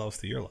parallels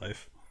to your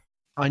life.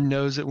 I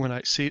knows it when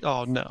I see.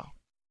 Oh no,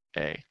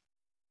 hey,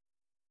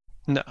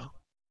 no,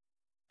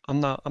 I'm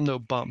no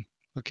bum.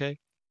 Okay,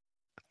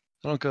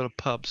 I don't go to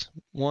pubs.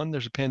 One,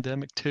 there's a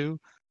pandemic. Two,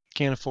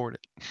 can't afford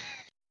it.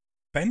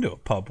 Been to a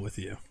pub with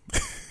you.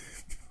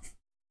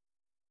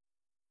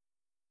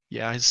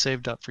 Yeah, I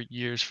saved up for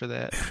years for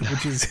that.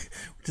 which is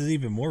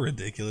even more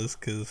ridiculous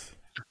because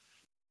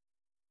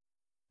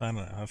I don't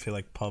know. I feel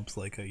like pub's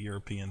like a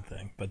European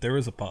thing, but there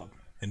is a pub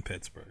in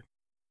Pittsburgh.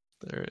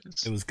 There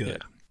is. It was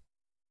good. Yeah.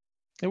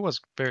 It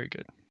was very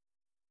good.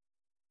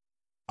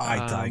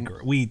 I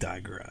digress. We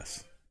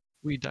digress.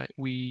 We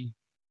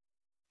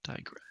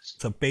digress.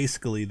 So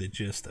basically, the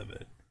gist of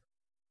it.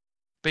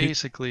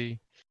 Basically,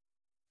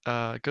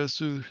 goes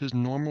through his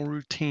normal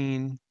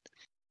routine,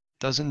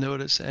 doesn't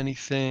notice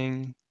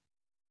anything,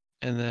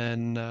 and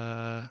then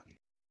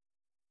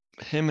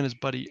him and his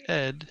buddy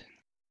Ed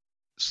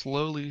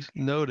slowly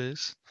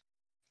notice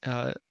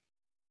that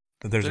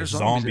there's a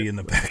zombie in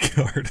the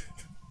backyard.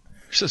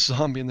 There's a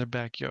zombie in their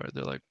backyard.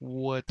 They're like,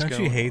 "What's going on?"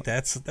 Don't you hate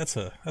that? That's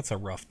a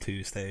rough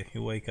Tuesday.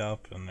 You wake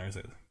up and there's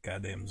a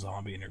goddamn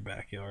zombie in your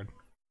backyard.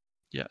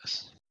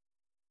 Yes.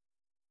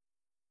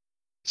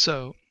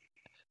 So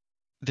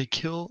they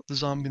kill the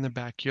zombie in their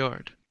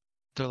backyard.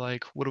 They're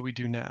like, "What do we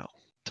do now?"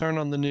 Turn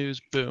on the news.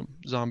 Boom,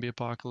 zombie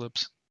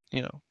apocalypse.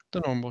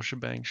 The normal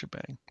shebang.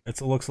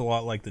 It looks a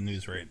lot like the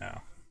news right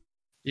now.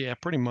 Yeah,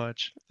 pretty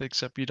much.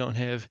 Except you don't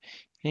have.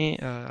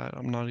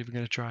 I'm not even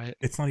gonna try it.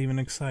 It's not even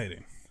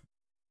exciting.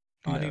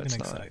 Not even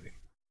exciting.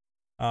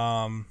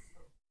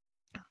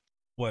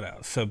 What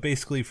else? So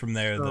basically, from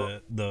there,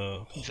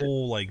 the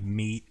whole like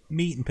meat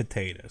and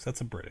potatoes.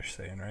 That's a British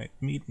saying, right?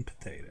 Meat and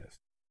potatoes.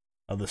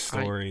 The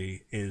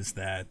story is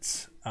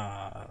that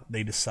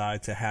they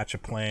decide to hatch a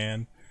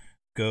plan,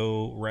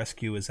 go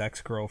rescue his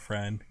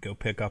ex-girlfriend, go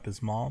pick up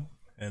his mom,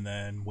 and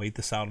then wait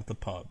this out at the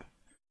pub.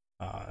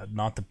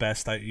 Not the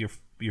best.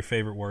 Your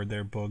favorite word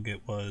there, Boog.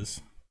 It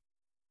was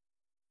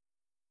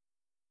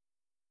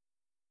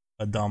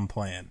a dumb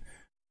plan,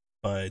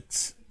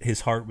 but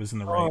his heart was in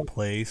the right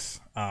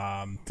place.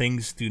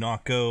 Things do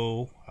not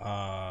go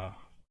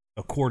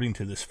according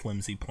to this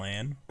flimsy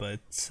plan,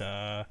 but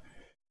I'm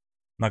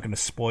not going to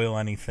spoil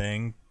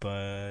anything,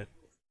 but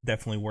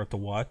definitely worth a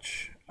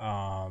watch.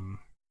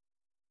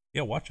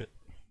 Yeah, watch it.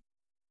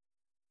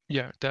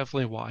 Yeah,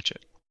 definitely watch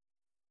it.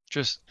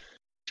 Just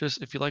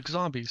if you like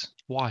zombies,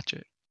 watch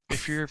it.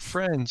 If you're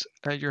friends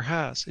at your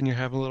house and you're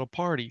having a little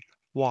party,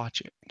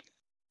 watch it.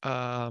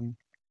 Um,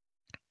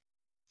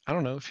 I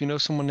don't know, if you know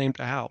someone named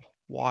Al,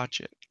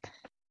 watch it.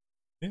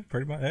 Yeah,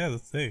 pretty much. Yeah,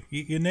 that's it.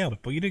 You nailed it,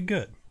 but you did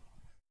good.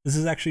 This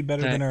is actually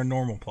better than Thanks. our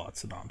normal plot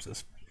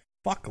synopsis.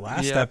 Fuck,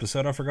 last Yeah.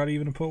 episode I forgot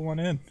even to put one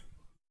in.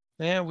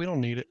 Yeah, we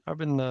don't need it. I've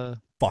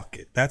been Fuck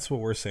it. That's what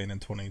we're saying in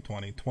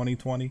 2020.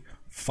 2020,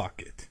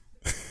 fuck it.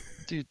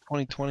 dude,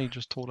 2020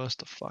 just told us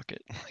to fuck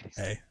it.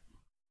 Hey,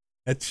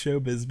 that's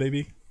showbiz,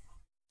 baby.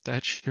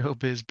 That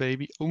showbiz,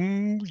 baby.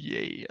 Oh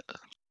yeah.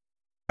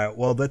 All right,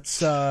 well, let's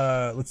do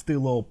a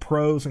little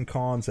pros and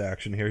cons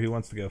action here. Who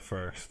wants to go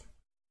first?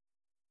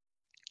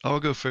 I'll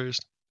go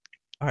first.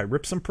 All right,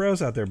 rip some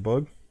pros out there,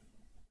 Bug.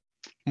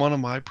 One of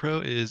my pro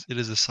is it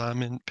is a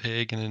Simon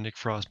Pegg and a Nick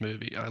Frost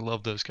movie. I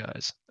love those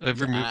guys.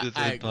 Every Yeah, movie that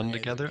I they've done agree.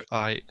 together,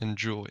 I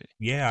enjoy.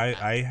 Yeah,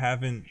 I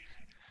haven't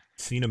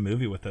seen a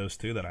movie with those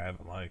two that I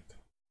haven't liked.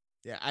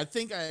 Yeah, I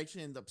think I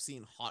actually ended up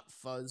seeing Hot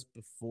Fuzz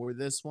before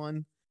this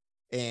one.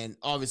 And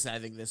obviously, I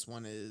think this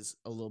one is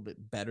a little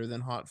bit better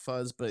than Hot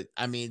Fuzz. But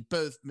I mean,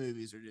 both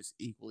movies are just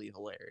equally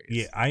hilarious.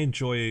 Yeah, I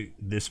enjoy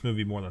this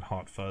movie more than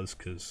Hot Fuzz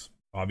because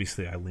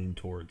obviously I lean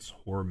towards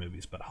horror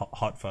movies, but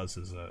Hot Fuzz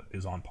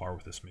is on par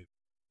with this movie.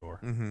 Sure.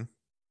 Mm-hmm.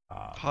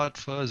 Hot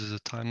Fuzz is a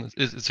timeless.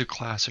 It's a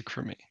classic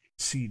for me.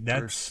 See,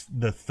 that's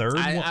the third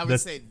one. I would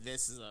say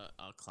this is a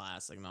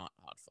classic, not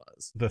Hot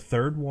Fuzz. The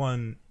third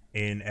one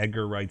in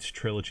Edgar Wright's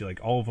trilogy, like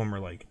all of them are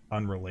like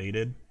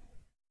unrelated,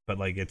 but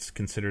like it's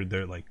considered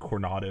their like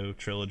Coronado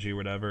trilogy or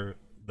whatever.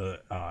 The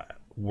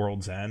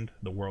World's End,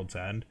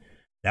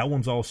 that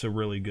one's also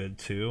really good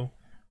too,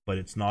 but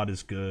it's not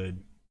as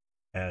good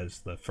as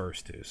the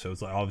first two. So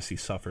it's like obviously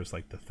suffers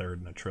like the third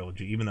in the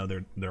trilogy, even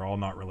though they're all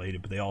not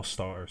related, but they all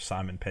star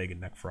Simon Pegg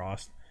and Nick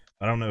Frost.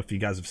 I don't know if you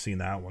guys have seen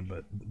that one,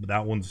 but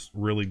that one's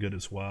really good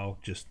as well,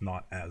 just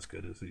not as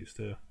good as these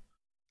two.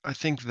 I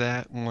think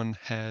that one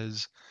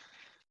has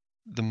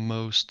the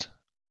most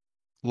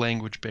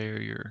language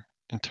barrier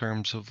in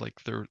terms of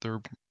like their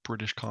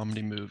British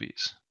comedy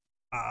movies.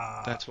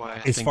 That's why I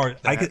as think far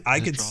that I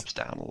could drops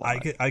down a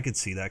lot. I could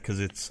see that because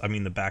it's, I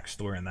mean, the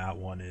backstory in that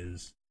one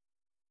is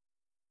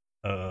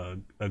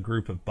a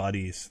group of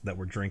buddies that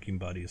were drinking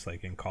buddies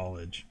like in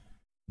college.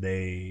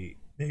 They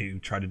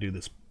try to do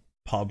this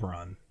pub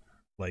run,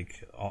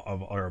 like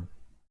or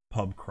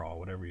pub crawl,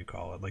 whatever you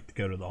call it, like to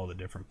go to all the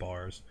different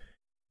bars,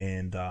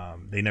 and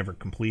they never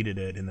completed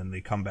it, and then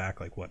they come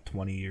back like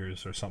 20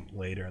 years or something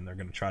later, and they're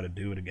going to try to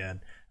do it again,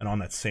 and on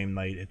that same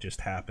night it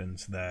just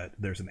happens that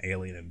there's an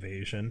alien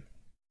invasion.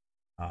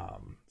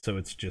 So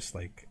it's just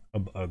like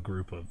a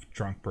group of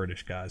drunk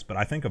British guys, but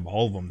I think of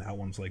all of them, that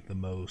one's like the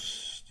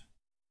most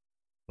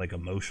like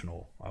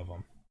emotional of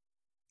them.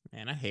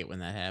 Man, I hate when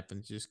that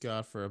happens. Just go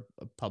out for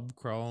a pub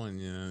crawl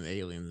and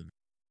aliens.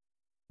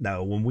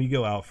 No, when we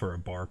go out for a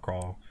bar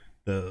crawl,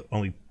 the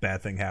only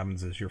bad thing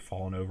happens is you're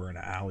falling over in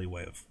an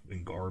alleyway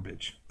in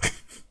garbage.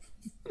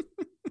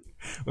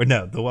 Or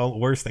no, the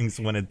worst thing is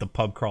when the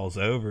pub crawl's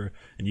over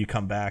and you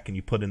come back and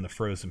you put in the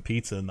frozen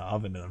pizza in the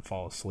oven and then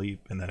fall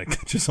asleep and then it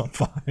catches on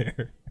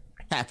fire.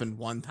 Happened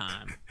one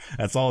time.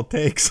 That's all it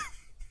takes.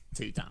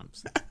 2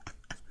 times.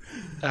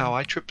 Oh,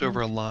 I tripped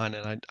over a line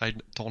and I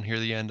don't hear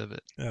the end of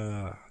it.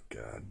 Oh,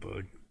 God,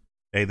 Bug.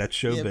 Hey, that's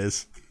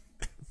showbiz.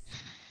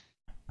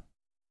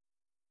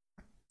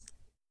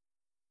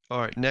 All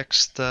right,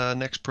 next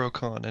pro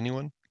con.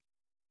 Anyone?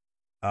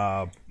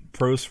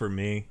 Pros for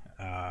me.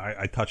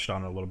 I touched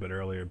on it a little bit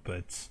earlier,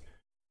 but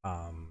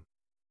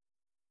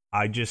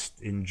I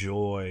just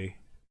enjoy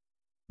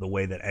the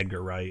way that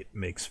Edgar Wright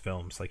makes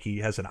films. Like, he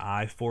has an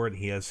eye for it.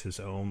 He has his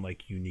own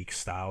like unique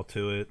style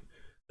to it.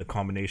 The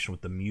combination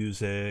with the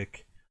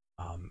music,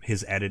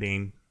 his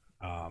editing,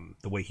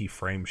 the way he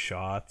frames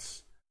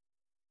shots,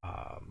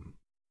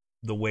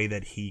 the way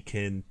that he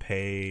can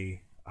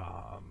pay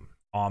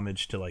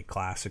homage to like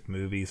classic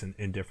movies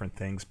and different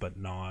things, but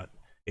not,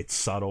 it's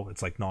subtle.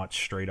 It's like not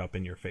straight up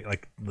in your face.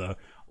 Like the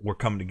 "We're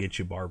Coming to Get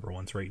You, Barbara"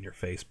 one's right in your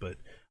face, but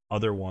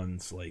other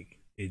ones like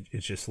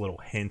it's just little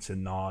hints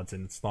and nods,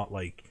 and it's not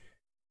like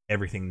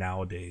everything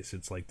nowadays.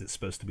 It's like it's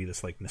supposed to be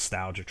this like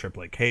nostalgia trip.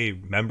 Like, hey,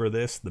 remember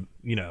this? The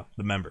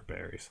member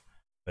berries.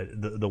 But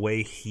the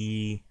way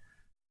he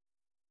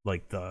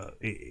like the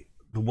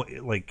way,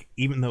 like,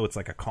 even though it's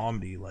like a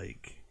comedy,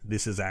 like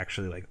this is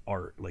actually like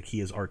art. Like he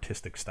has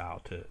artistic style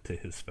to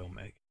his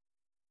filmmaking.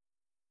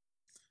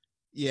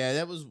 Yeah,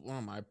 that was one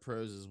of my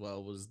pros as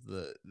well, was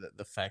the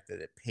fact that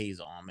it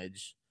pays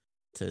homage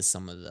to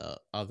some of the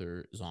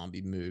other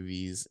zombie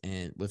movies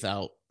and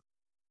without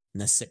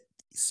necessarily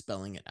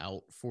spelling it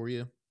out for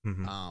you.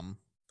 Mm-hmm.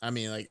 I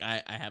mean, like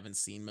I haven't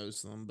seen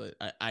most of them, but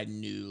I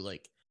knew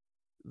like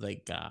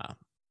the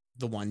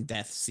one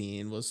death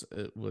scene was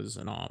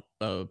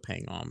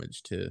paying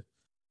homage to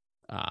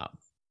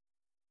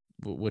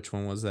which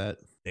one was that?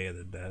 Day of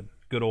the Dead.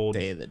 Good old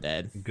Day of the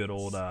Dead. Good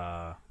old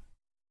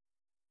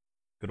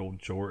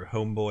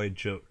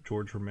homeboy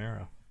George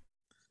Romero.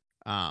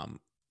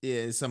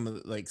 Yeah, some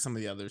of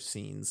the other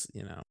scenes,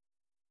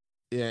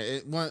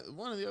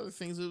 One of the other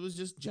things, it was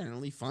just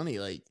generally funny.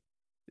 Like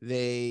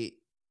they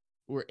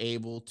were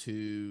able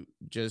to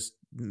just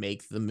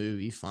make the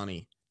movie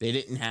funny. They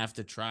didn't have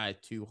to try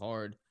too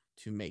hard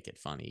to make it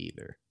funny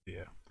either.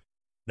 Yeah,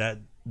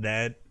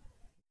 that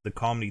the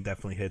comedy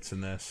definitely hits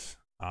in this.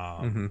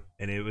 And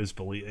it was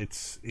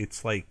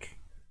it's like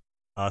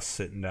us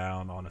sitting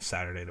down on a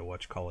Saturday to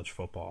watch college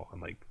football,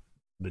 and like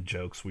the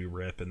jokes we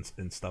rip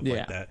and stuff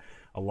like that.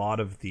 A lot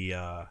of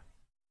the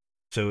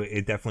so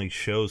it definitely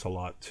shows a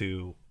lot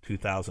to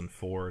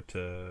 2004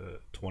 to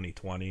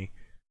 2020.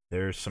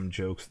 There's some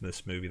jokes in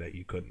this movie that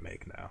you couldn't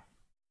make now.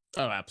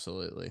 Oh,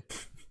 absolutely.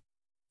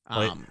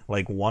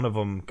 Like one of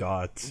them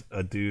got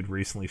a dude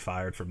recently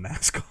fired from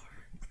NASCAR.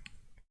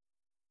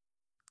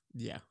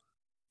 Yeah.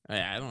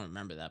 I don't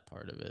remember that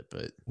part of it,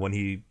 but when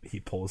he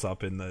pulls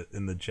up in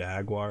the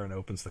Jaguar and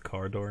opens the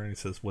car door and he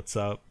says, "What's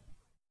up?"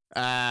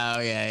 Oh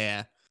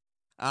yeah.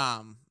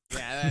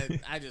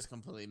 I just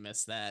completely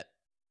missed that,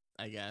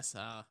 I guess.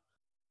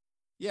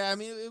 Yeah, I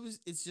mean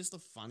it's just a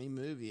funny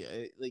movie.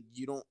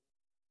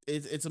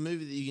 It's a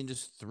movie that you can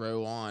just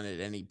throw on at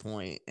any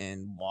point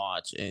and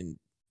watch, and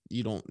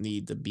you don't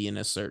need to be in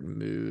a certain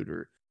mood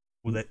or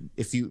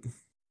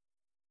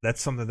that's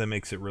something that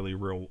makes it really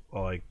real,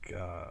 like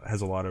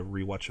has a lot of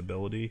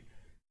rewatchability.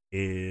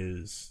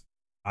 Is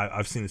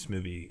I've seen this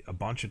movie a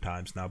bunch of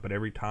times now, but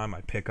every time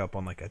I pick up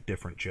on like a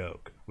different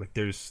joke. Like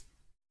there's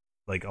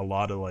like a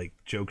lot of like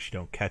jokes you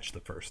don't catch the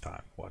first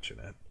time watching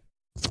it.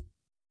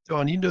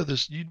 John, you know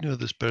this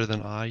better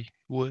than I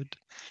would.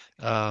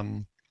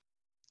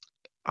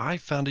 I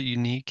found it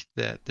unique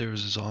that there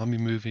was a zombie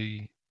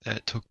movie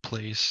that took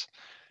place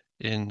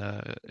in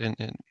a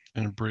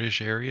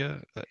British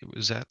area.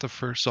 Was that the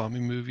first zombie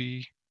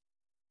movie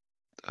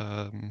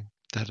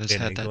that has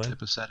In had England? that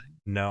type of setting?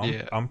 No,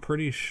 Yeah. I'm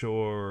pretty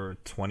sure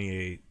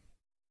 28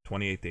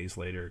 Days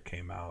Later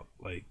came out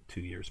like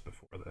 2 years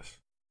before this,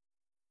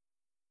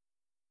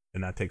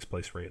 and that takes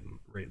place right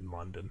in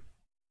London.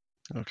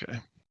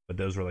 Okay. But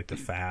those were like the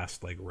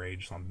fast like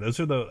rage zombies. Those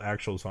are the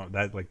actual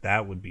zombies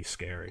that would be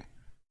scary.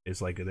 Is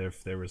like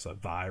if there was a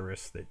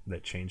virus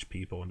that changed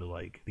people into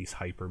like these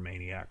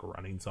hypermaniac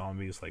running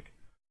zombies. Like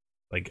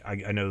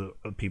I know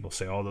people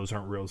say, "Oh, those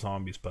aren't real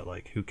zombies," but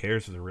like who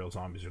cares if they're real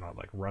zombies or not?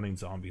 Like running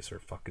zombies are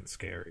fucking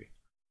scary.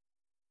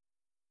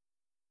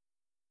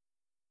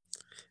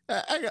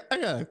 I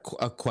got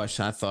a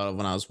question I thought of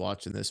when I was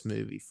watching this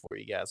movie for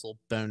you guys. A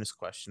little bonus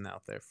question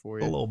out there for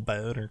you. A little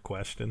better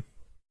question.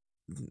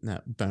 No,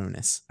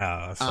 bonus.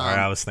 Oh, sorry,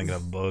 I was thinking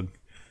of Bug.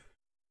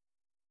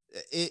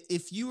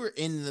 If you were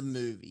in the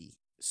movie,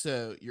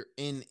 so you're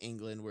in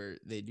England where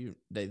they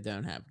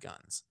don't have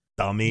guns.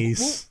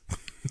 Dummies.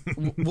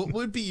 What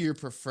would be your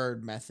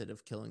preferred method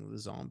of killing the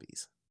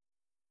zombies?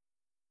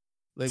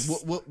 Like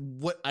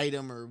what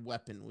item or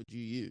weapon would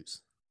you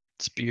use?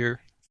 Spear.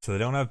 So they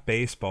don't have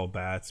baseball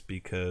bats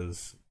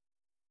because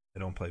they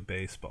don't play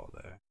baseball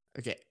there.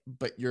 Okay,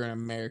 but you're an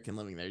American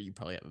living there. You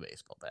probably have a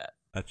baseball bat.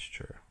 That's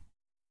true.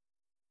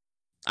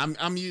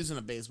 I'm using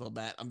a baseball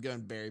bat. I'm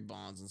going Barry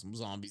Bonds and some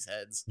zombies'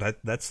 heads.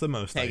 That's the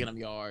most taking them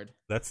yard.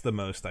 That's the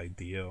most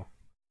ideal,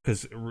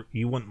 because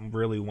you wouldn't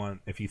really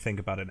want, if you think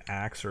about an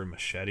axe or a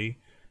machete,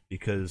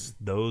 because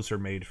those are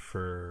made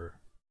for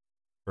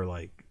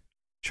like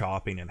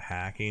chopping and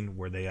hacking,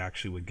 where they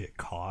actually would get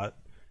caught,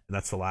 and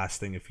that's the last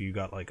thing. If you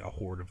got like a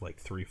horde of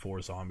like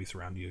 3-4 zombies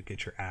around you,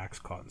 get your axe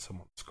caught in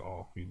someone's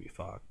skull, you'd be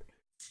fucked.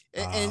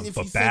 And if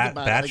but you think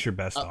about bat's it, like, your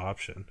best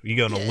option. You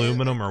go in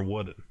aluminum or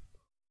wooden.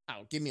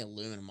 Oh, give me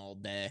aluminum all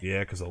day. Yeah,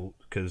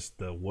 because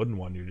the wooden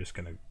one, you're just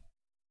gonna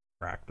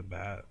crack the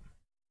bat.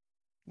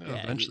 Yeah,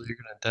 eventually you're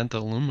gonna dent the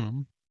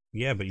aluminum.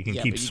 Yeah, but you can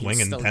keep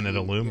swinging dented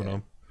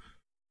aluminum.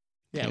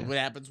 Yeah, what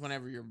happens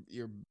whenever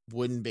your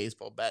wooden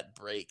baseball bat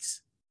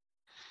breaks?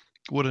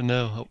 Wouldn't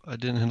know. I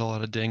didn't hit a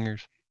lot of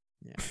dingers.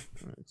 Yeah,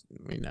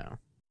 we know.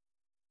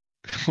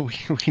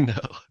 we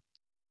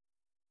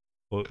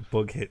know.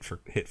 Bug hit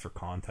for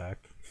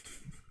contact.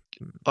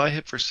 I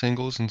hit for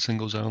singles and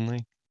singles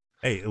only.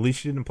 Hey, at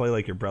least you didn't play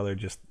like your brother.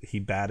 Just he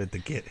batted to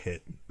get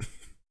hit.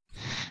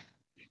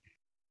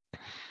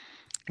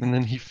 And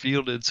then he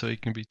fielded so he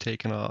can be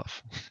taken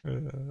off.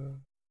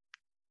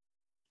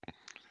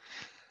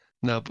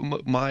 No,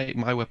 but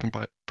my weapon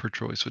per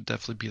choice would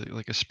definitely be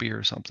like a spear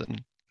or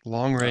something.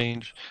 Long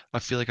range. I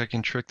feel like I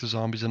can trick the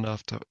zombies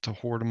enough to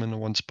hoard them into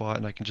one spot,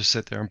 and I can just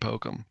sit there and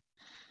poke them.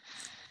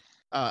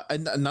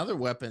 Another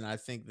weapon I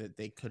think that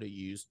they could have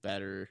used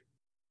better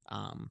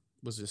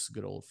was just a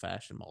good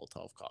old-fashioned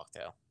Molotov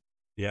cocktail.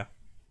 Yeah.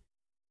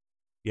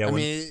 By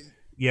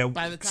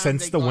the time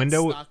since they the got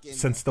window stuck in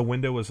since the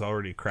window was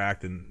already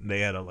cracked and they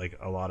had a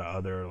lot of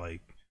other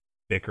like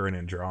bickering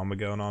and drama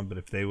going on, but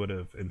if they would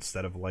have,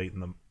 instead of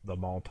lighting the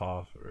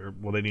Molotov,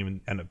 they didn't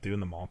even end up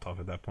doing the Molotov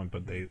at that point,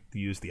 but they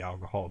used the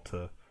alcohol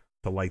to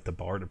light the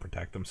bar to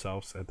protect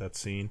themselves at that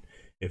scene.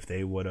 If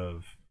they would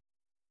have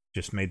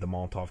just made the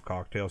Molotov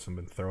cocktails and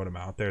been throwing them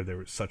out there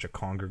was such a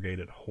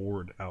congregated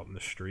horde out in the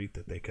street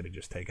that they could have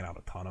just taken out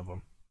a ton of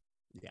them.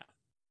 Yeah.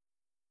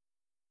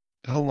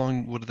 How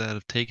long would that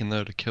have taken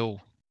though to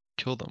kill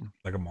them?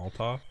 Like a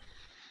Molotov?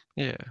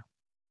 Yeah,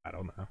 I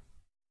don't know.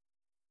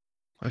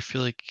 I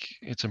feel like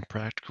it's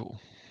impractical.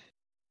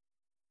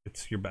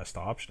 It's your best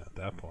option at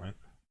that point.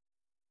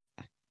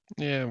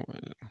 Yeah,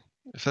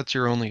 if that's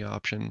your only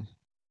option.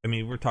 I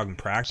mean, we're talking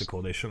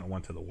practical. They shouldn't have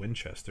went to the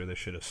Winchester. They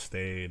should have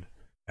stayed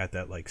at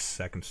that like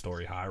second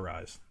story high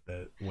rise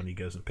that when he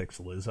goes and picks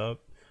Liz up,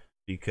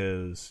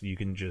 because you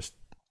can just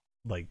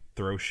like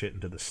throw shit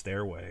into the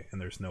stairway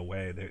and there's no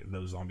way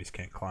those zombies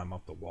can't climb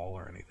up the wall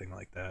or anything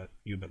like that.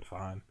 You've been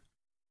fine.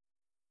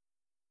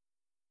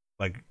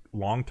 Like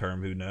long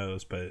term, who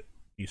knows? But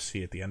you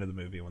see at the end of the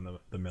movie when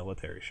the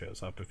military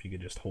shows up, if you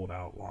could just hold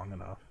out long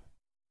enough.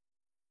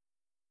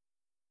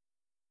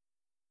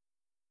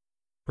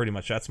 Pretty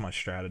much that's my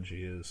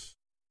strategy is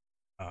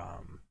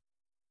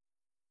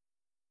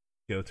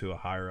go to a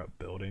higher up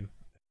building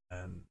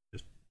and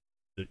just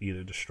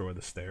either destroy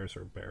the stairs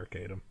or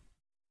barricade them.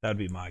 That'd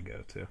be my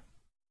go-to.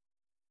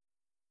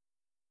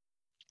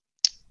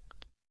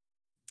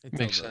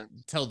 Makes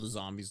sense. Tell the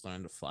zombies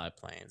learn to fly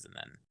planes, and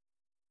then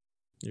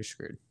you're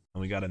screwed.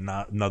 And we got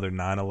another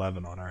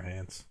 9/11 on our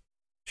hands.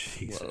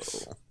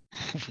 Jesus.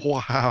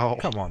 Whoa. Wow.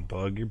 Come on,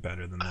 Bug. You're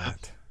better than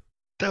that.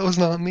 That was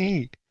not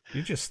me.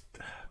 You're just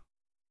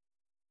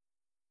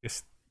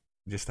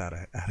out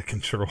of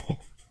control.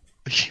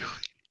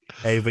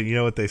 Hey, but you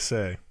know what they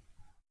say.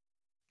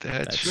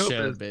 That's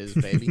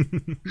showbiz, baby.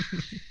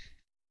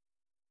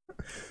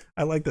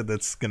 I like that.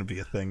 That's gonna be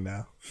a thing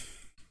now.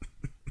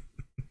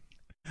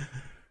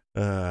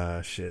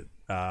 Shit.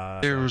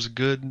 There was a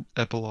good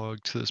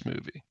epilogue to this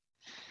movie.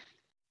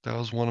 That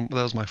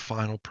was my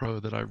final pro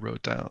that I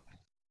wrote down.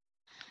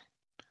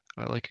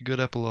 I like a good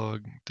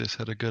epilogue. This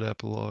had a good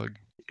epilogue.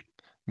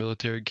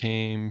 Military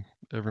came.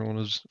 Everyone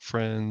was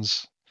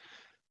friends,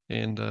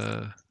 and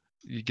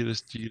you get to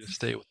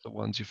stay with the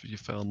ones you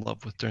fell in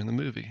love with during the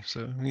movie.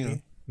 So you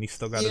know. He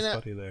still got his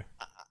buddy there.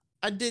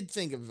 I did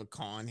think of a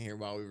con here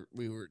while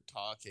we were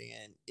talking,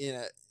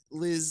 and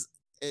Liz,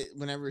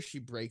 whenever she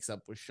breaks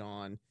up with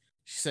Sean,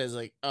 she says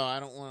like, "Oh, I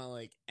don't want to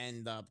like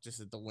end up just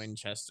at the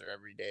Winchester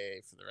every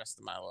day for the rest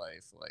of my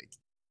life." Like,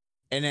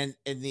 and then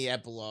in the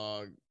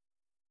epilogue,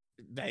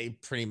 they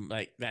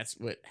that's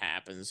what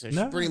happens. So she's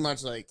pretty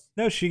much like,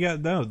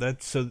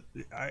 that's so.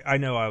 I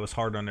know I was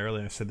hard on earlier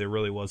and I said there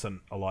really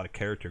wasn't a lot of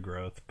character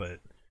growth,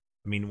 but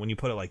I mean when you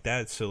put it like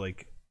that, so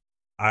like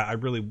I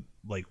really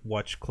like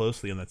watched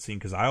closely on that scene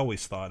because I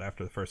always thought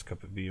after the first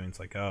couple of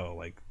viewings like, oh,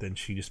 like then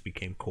she just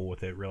became cool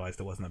with it, realized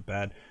it wasn't that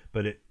bad.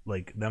 But it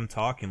like them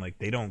talking like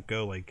they don't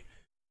go like,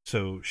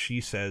 so she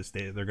says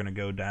they're gonna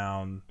go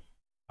down,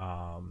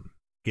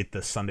 get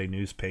the Sunday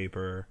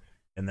newspaper,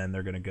 and then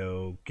they're gonna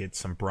go get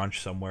some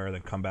brunch somewhere,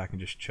 then come back and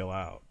just chill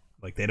out.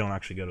 Like they don't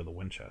actually go to the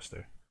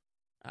Winchester.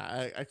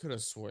 I could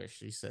have swore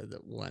she said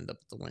that we'll end up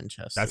at the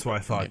Winchester. That's what I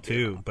thought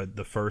too. But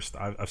the first,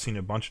 I've seen it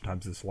a bunch of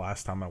times. This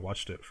last time I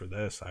watched it for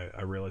this,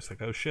 I realized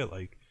like, oh shit,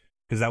 like,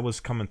 because that was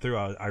coming through.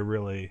 I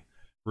really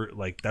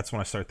like that's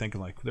when I started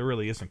thinking like there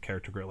really isn't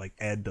character growth. Like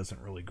Ed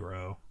doesn't really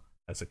grow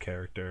as a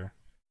character.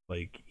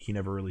 Like he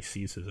never really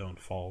sees his own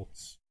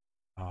faults.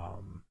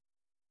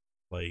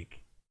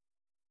 Like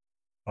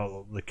a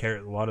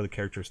lot of the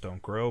characters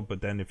don't grow. But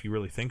then if you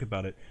really think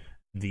about it,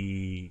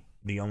 the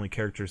only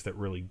characters that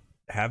really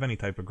have any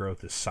type of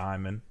growth is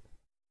Simon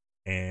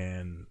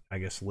and I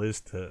guess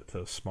Liz to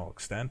a small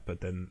extent,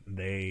 but then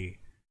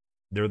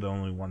they're the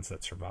only ones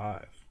that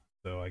survive.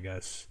 So I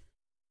guess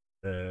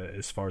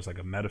as far as like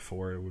a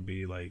metaphor, it would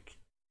be like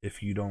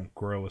if you don't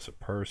grow as a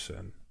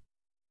person,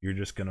 you're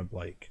just gonna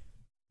like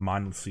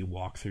mindlessly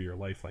walk through your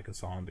life like a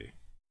zombie.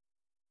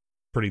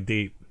 Pretty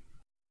deep.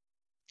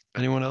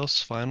 Anyone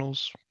else?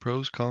 Finals,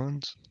 pros,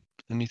 cons?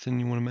 Anything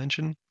you want to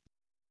mention?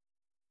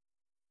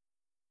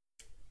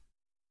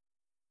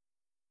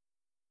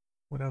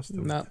 What else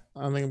do we? No,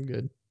 I think I'm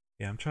good.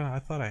 Yeah, I'm trying. I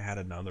thought I had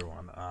another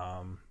one.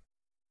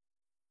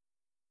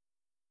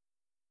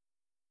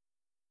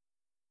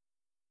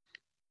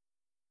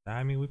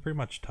 I mean, we pretty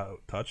much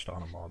touched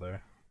on them all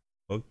there.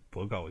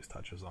 Book always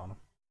touches on them.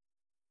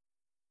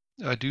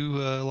 I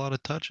do a lot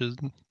of touches.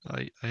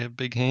 I have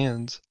big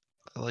hands.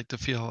 I like to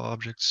feel how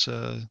objects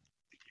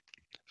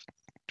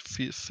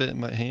fit in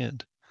my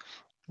hand.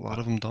 A lot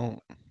of them don't.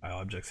 By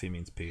objects, he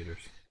means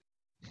Peters.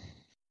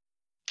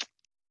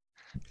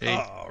 Hey.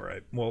 All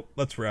right. Well,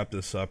 let's wrap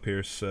this up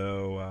here.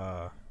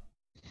 So,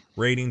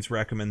 ratings,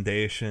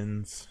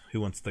 recommendations.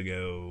 Who wants to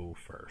go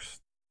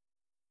first?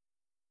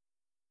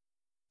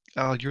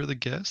 Al, you're the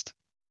guest.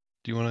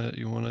 Do you wanna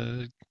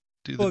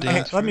do the Look,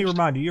 dance? hey, let me first?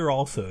 remind you, you're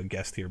also a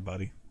guest here,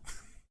 buddy.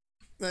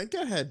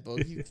 Go ahead, Bo.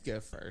 You can go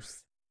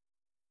first.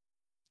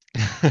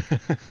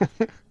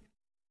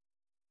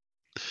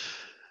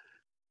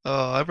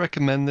 I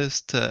recommend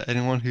this to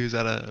anyone who's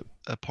at a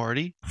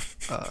party.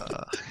 You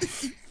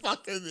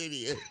fucking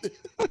idiot.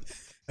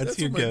 That's what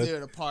your I'm gonna go. do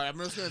at a party. I'm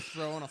just gonna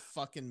throw in a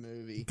fucking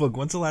movie. Look,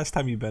 when's the last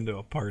time you've been to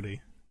a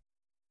party?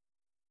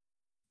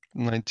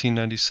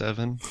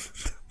 1997.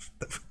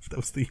 That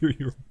was the year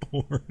you were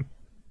born.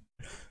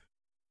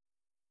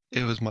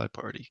 It was my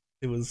party.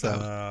 It was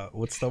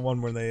what's the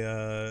one where they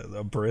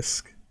a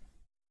brisk?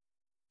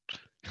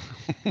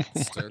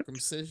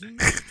 Circumcision?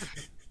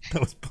 That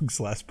was Boog's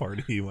last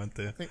party he went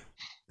to.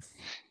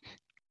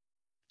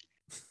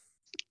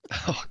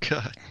 Oh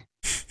God.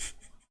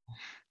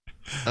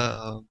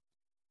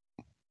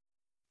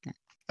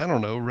 I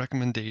don't know,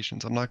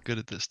 recommendations. I'm not good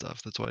at this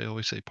stuff. That's why I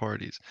always say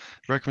parties.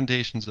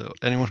 Recommendations though.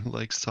 Anyone who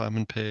likes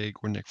Simon Pegg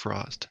or Nick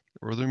Frost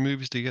or their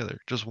movies together,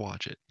 just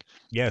watch it.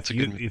 Yeah, It's a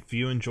good movie. if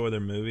you enjoy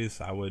their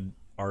movies, I would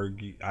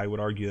argue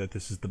that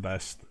this is the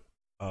best.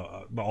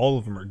 All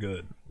of them are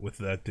good with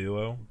that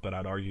duo, but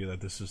I'd argue that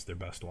this is their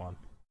best one.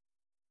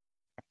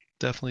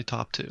 Definitely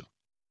top 2.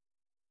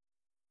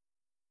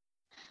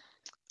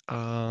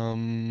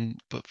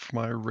 But for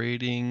my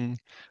rating,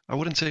 I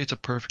wouldn't say it's a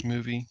perfect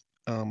movie.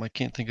 I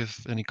can't think of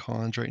any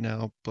cons right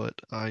now, but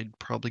I'd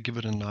probably give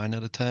it a 9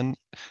 out of 10.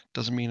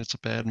 Doesn't mean it's a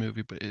bad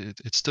movie, but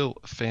it's still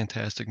a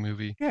fantastic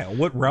movie. Yeah,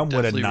 what realm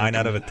would a Definitely 9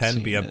 out of a recommend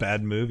 10 be a seeing it.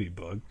 bad movie,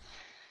 Bug?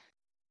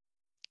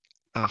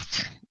 I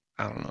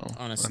don't know.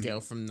 On a scale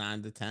from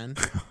 9 to 10?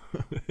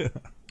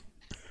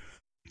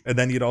 And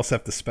then you'd also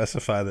have to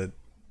specify that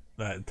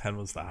 10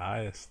 was the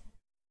highest.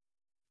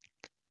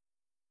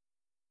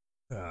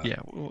 Yeah,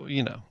 well,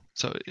 you know.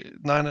 So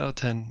 9 out of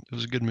 10. It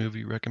was a good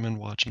movie. Recommend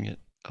watching it.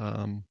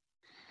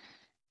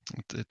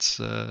 It's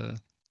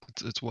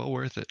well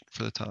worth it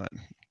for the time.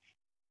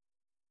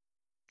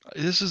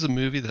 This is a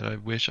movie that I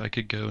wish I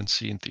could go and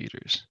see in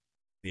theaters.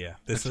 Yeah,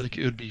 I feel like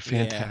it would be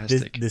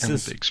fantastic this on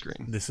is the big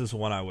screen. This is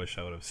one I wish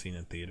I would have seen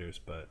in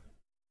theaters, but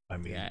I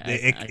mean, Yeah,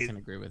 I can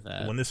agree with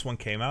that. When this one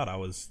came out, I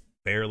was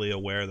barely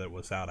aware that it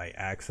was out. I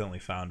accidentally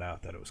found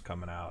out that it was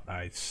coming out.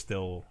 I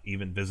still,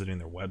 even visiting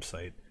their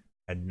website,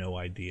 had no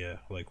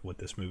idea like what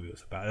this movie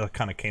was about. It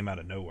kind of came out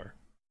of nowhere.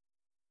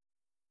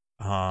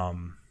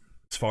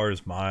 As far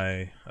as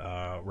my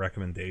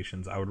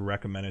recommendations, I would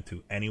recommend it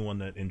to anyone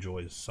that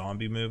enjoys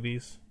zombie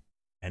movies,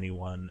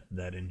 anyone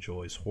that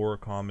enjoys horror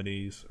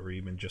comedies, or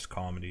even just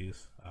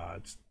comedies.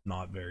 It's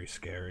not very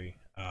scary.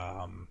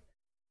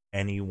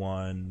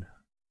 Anyone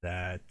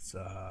that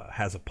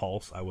has a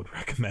pulse, I would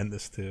recommend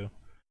this to.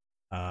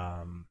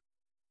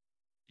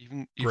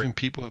 Even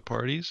people at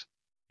parties.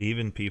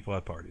 Even people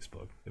at parties,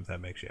 Book, if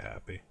that makes you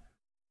happy.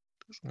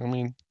 I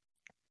mean,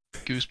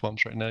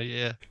 goosebumps right now.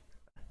 Yeah.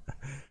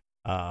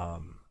 I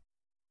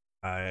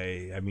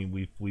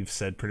mean we've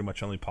said pretty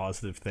much only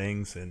positive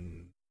things,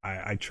 and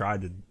I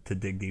tried to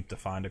dig deep to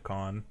find a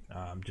con.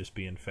 Just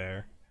being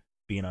fair,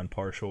 being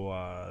impartial.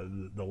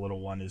 The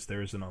little one is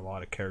there isn't a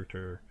lot of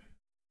character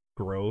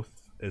growth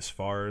as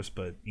far as,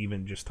 but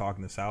even just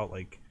talking this out,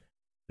 like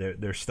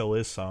there still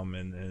is some,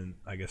 and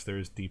I guess there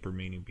is deeper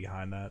meaning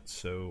behind that.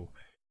 So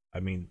I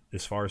mean,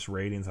 as far as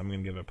ratings, I'm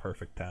gonna give it a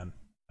perfect 10.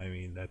 I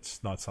mean,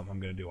 that's not something I'm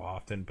gonna do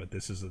often, but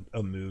this is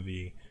a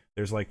movie.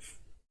 There's like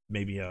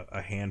maybe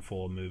a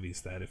handful of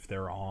movies that if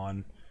they're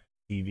on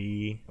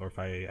TV or if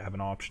I have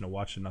an option to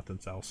watch it, nothing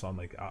else on,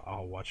 like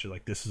I'll watch it.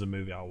 Like this is a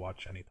movie I'll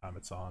watch anytime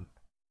it's on.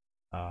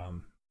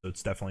 So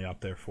it's definitely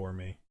up there for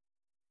me.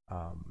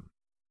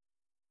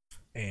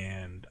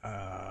 And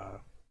yeah,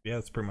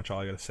 that's pretty much all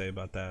I got to say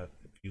about that.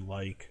 If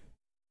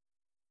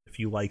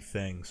you like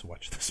things,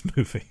 watch this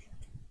movie.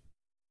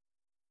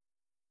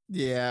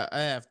 Yeah,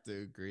 I have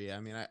to agree. I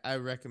mean, I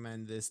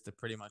recommend this to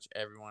pretty much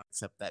everyone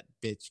except that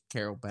bitch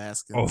Carol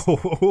Baskins.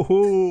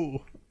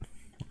 Oh,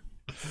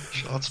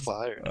 Shots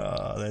fired.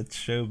 That's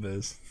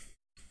showbiz.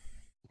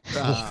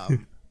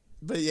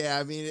 But yeah,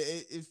 I mean,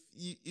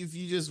 if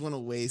you just want to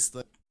waste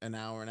like an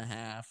hour and a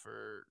half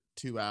or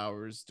 2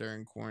 hours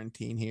during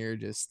quarantine here,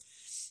 just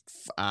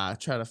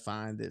try to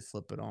find it,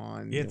 flip it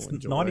on. Yeah, it's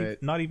enjoy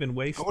not even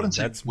wasting. I wouldn't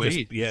say That's waste.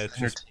 just, yeah, it's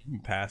just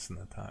Entertainment. passing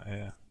the time.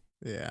 Yeah.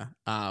 Yeah.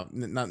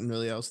 Nothing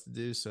really else to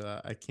do,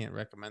 so I can't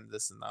recommend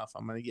this enough.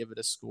 I'm gonna give it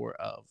a score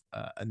of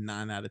a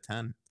 9 out of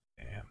 10.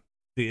 Damn.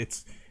 See,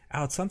 it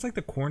sounds like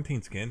the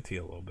quarantine's getting to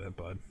you a little bit,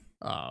 bud.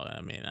 Oh,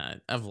 I mean,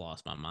 I've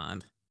lost my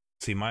mind.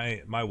 See,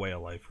 my way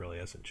of life really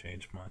hasn't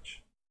changed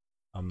much.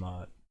 I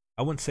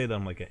wouldn't say that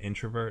I'm like an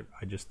introvert.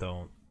 I just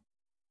don't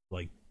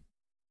like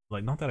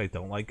not that I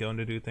don't like going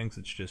to do things.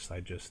 It's just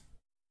I just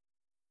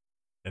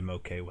am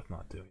okay with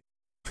not doing it.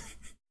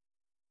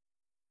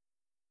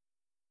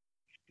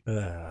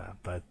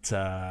 But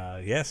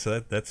yeah, so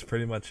that's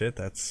pretty much it.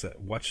 That's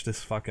watch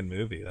this fucking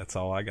movie. That's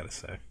all I gotta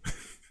say.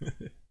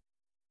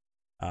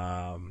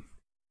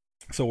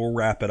 So we'll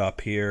wrap it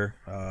up here.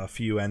 A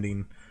few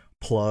ending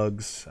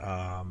plugs.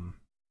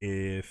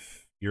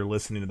 If you're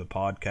listening to the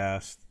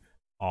podcast,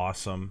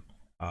 awesome.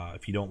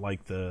 If you don't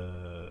like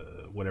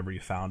the whatever you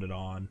found it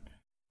on,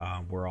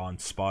 we're on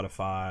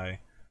Spotify,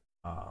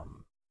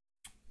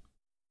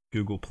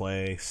 Google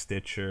Play,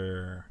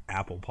 Stitcher,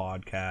 Apple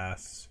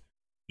Podcasts.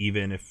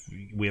 Even if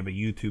we have a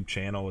YouTube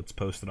channel, it's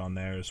posted on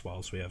there, as well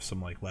as we have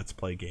some like Let's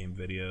Play game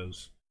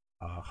videos.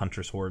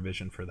 Huntress Horror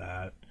Vision for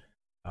that.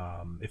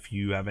 If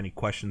you have any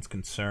questions,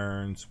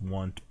 concerns,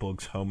 want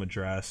Boog's home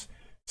address,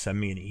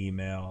 send me an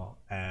email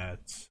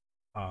at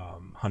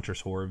Huntress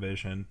Horror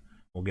Vision.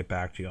 We'll get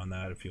back to you on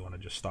that. If you want to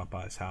just stop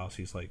by his house,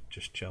 he's like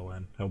just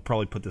chilling. He'll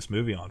probably put this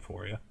movie on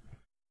for you.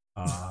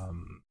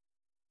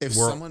 If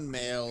someone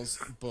mails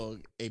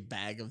Boog a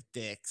bag of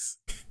dicks,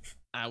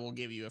 I will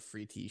give you a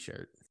free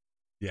T-shirt.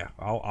 Yeah,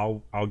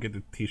 I'll get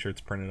the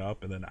T-shirts printed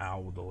up, and then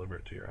Al will deliver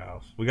it to your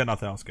house. We got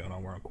nothing else going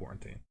on. We're on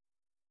quarantine.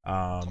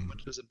 How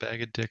much does a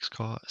bag of dicks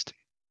cost?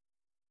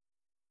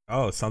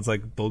 Oh, it sounds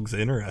like Doug's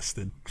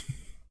interested.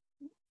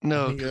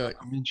 No, think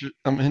you're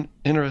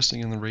interested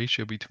in the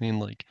ratio between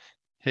like,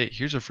 hey,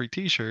 here's a free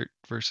T-shirt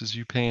versus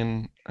you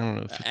paying, I don't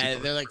know,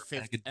 $50 they're like for a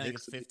bag 50. of I think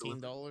dicks it's to be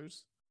delivered.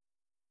 $15.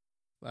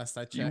 Last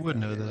I checked, You would I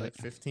think know they were that. like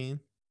 15.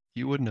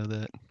 You would know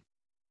that.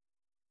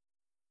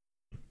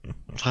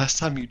 Last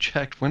time you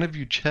checked, when have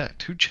you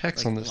checked? Who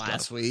checks Like on this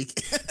last stuff?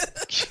 week.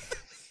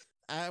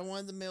 I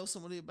wanted to mail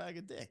somebody a bag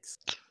of dicks.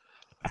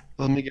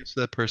 Let me guess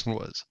who that person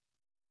was.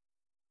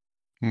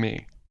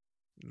 Me.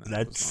 No,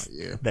 That's not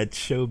you. that's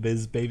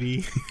showbiz,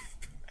 baby.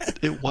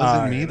 It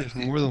wasn't me. Alright. There's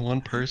more than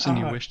one person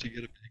you Alright. wish to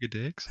get a bag of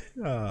dicks.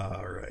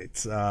 All right.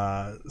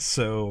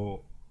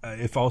 So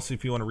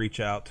if you want to reach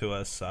out to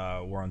us,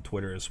 we're on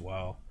Twitter as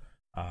well.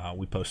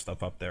 We post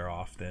stuff up there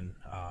often.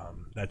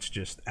 That's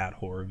just at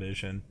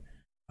HorrorVision.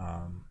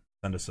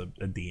 Send us a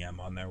DM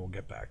on there. We'll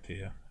get back to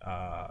you.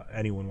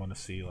 Anyone want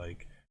to see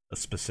like a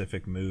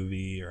specific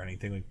movie or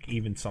anything, like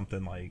even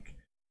something like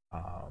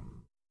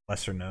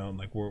lesser known,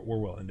 like we're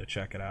willing to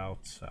check it out.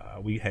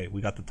 We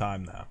got the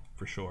time now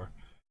for sure.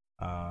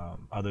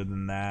 Other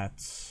than that,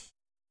 does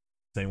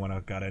anyone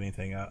got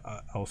anything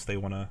else they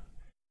want to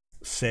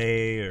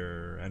say,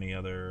 or any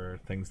other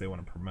things they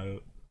want to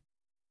promote?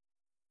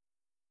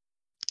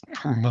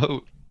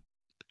 Promote.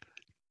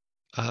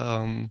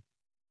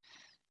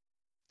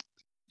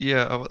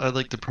 Yeah, I'd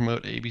like to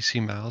promote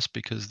ABC Mouse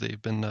because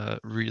they've been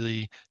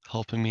really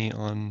helping me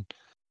on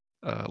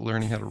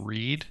learning how to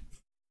read.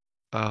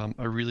 I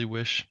really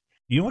wish.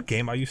 You know what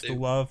game I used to They-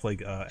 love,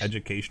 like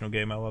educational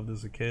game I loved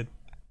as a kid?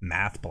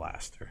 Math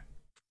Blaster.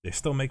 They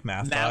still make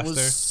Math That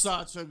Blaster. was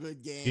such a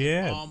good game.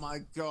 Yeah. Oh my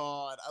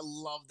god, I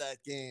love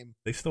that game.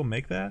 They still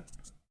make that?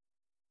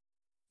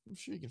 I'm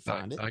sure you can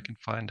find it. I can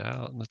find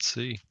out. Let's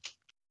see.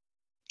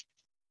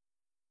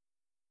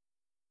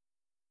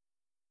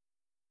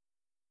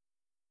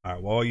 All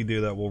right. While you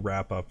do that, we'll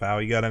wrap up.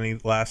 Al, you got any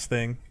last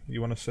thing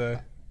you want to say?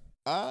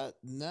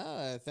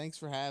 No. Thanks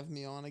for having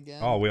me on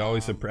again. Oh, we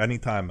always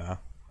anytime, Al.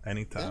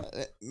 Anytime.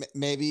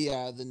 Maybe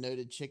the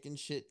noted chicken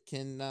shit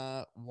can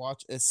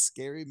watch a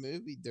scary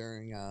movie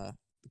during the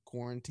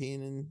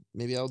quarantine, and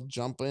maybe I'll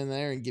jump in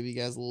there and give you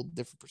guys a little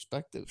different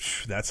perspective.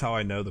 That's how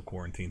I know the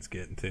quarantine's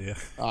getting to you.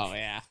 Oh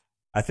yeah.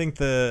 I think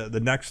the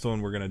next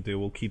one we're gonna do,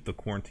 we'll keep the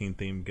quarantine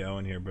theme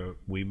going here, but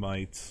we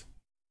might.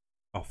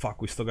 Oh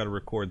fuck, we still got to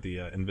record the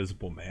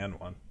Invisible Man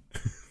one.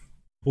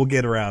 We'll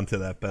get around to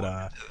that, but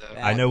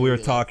I know we were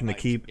talking to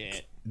keep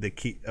the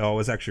key. Oh, it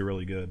was actually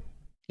really good.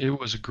 It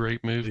was a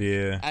great movie.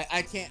 Yeah.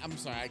 I can't. I'm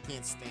sorry. I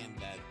can't stand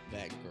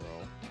that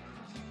girl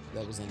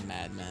that was in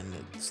Mad Men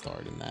that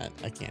starred in that.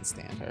 I can't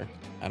stand her.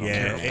 I don't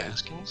Yeah, know. Carol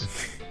Baskins.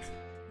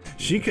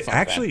 She could Fuck that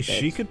actually.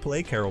 She bitch. could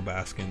play Carol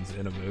Baskins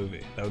in a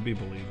movie. That would be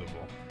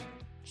believable.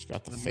 She's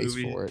got the The face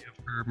movie for it.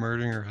 of her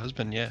murdering her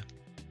husband. Yeah.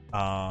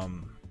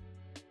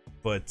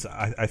 But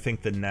I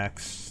think the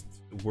next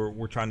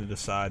we're trying to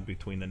decide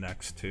between the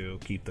next two.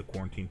 Keep the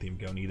quarantine theme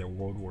going, either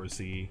World War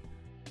Z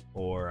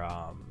or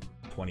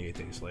 28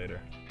 Days Later.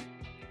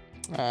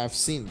 I've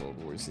seen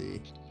World War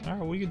Z. All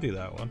right, we could do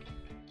that one.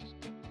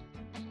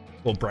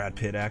 Little Brad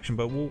Pitt action,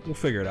 but we'll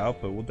figure it out.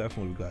 But we'll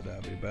definitely be glad to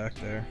have you back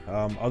there.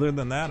 Other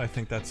than that, I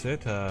think that's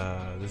it.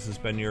 This has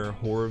been your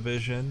Horror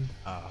Vision.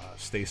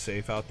 Stay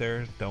safe out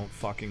there. Don't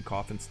fucking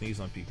cough and sneeze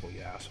on people,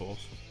 you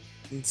assholes.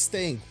 And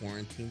stay in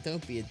quarantine.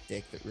 Don't be a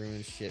dick that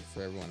ruins shit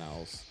for everyone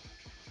else.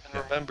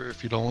 And remember,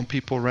 if you don't want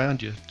people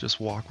around you, just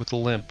walk with a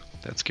limp.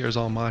 That scares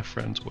all my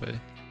friends away.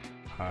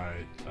 All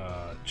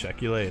right,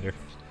 check you later.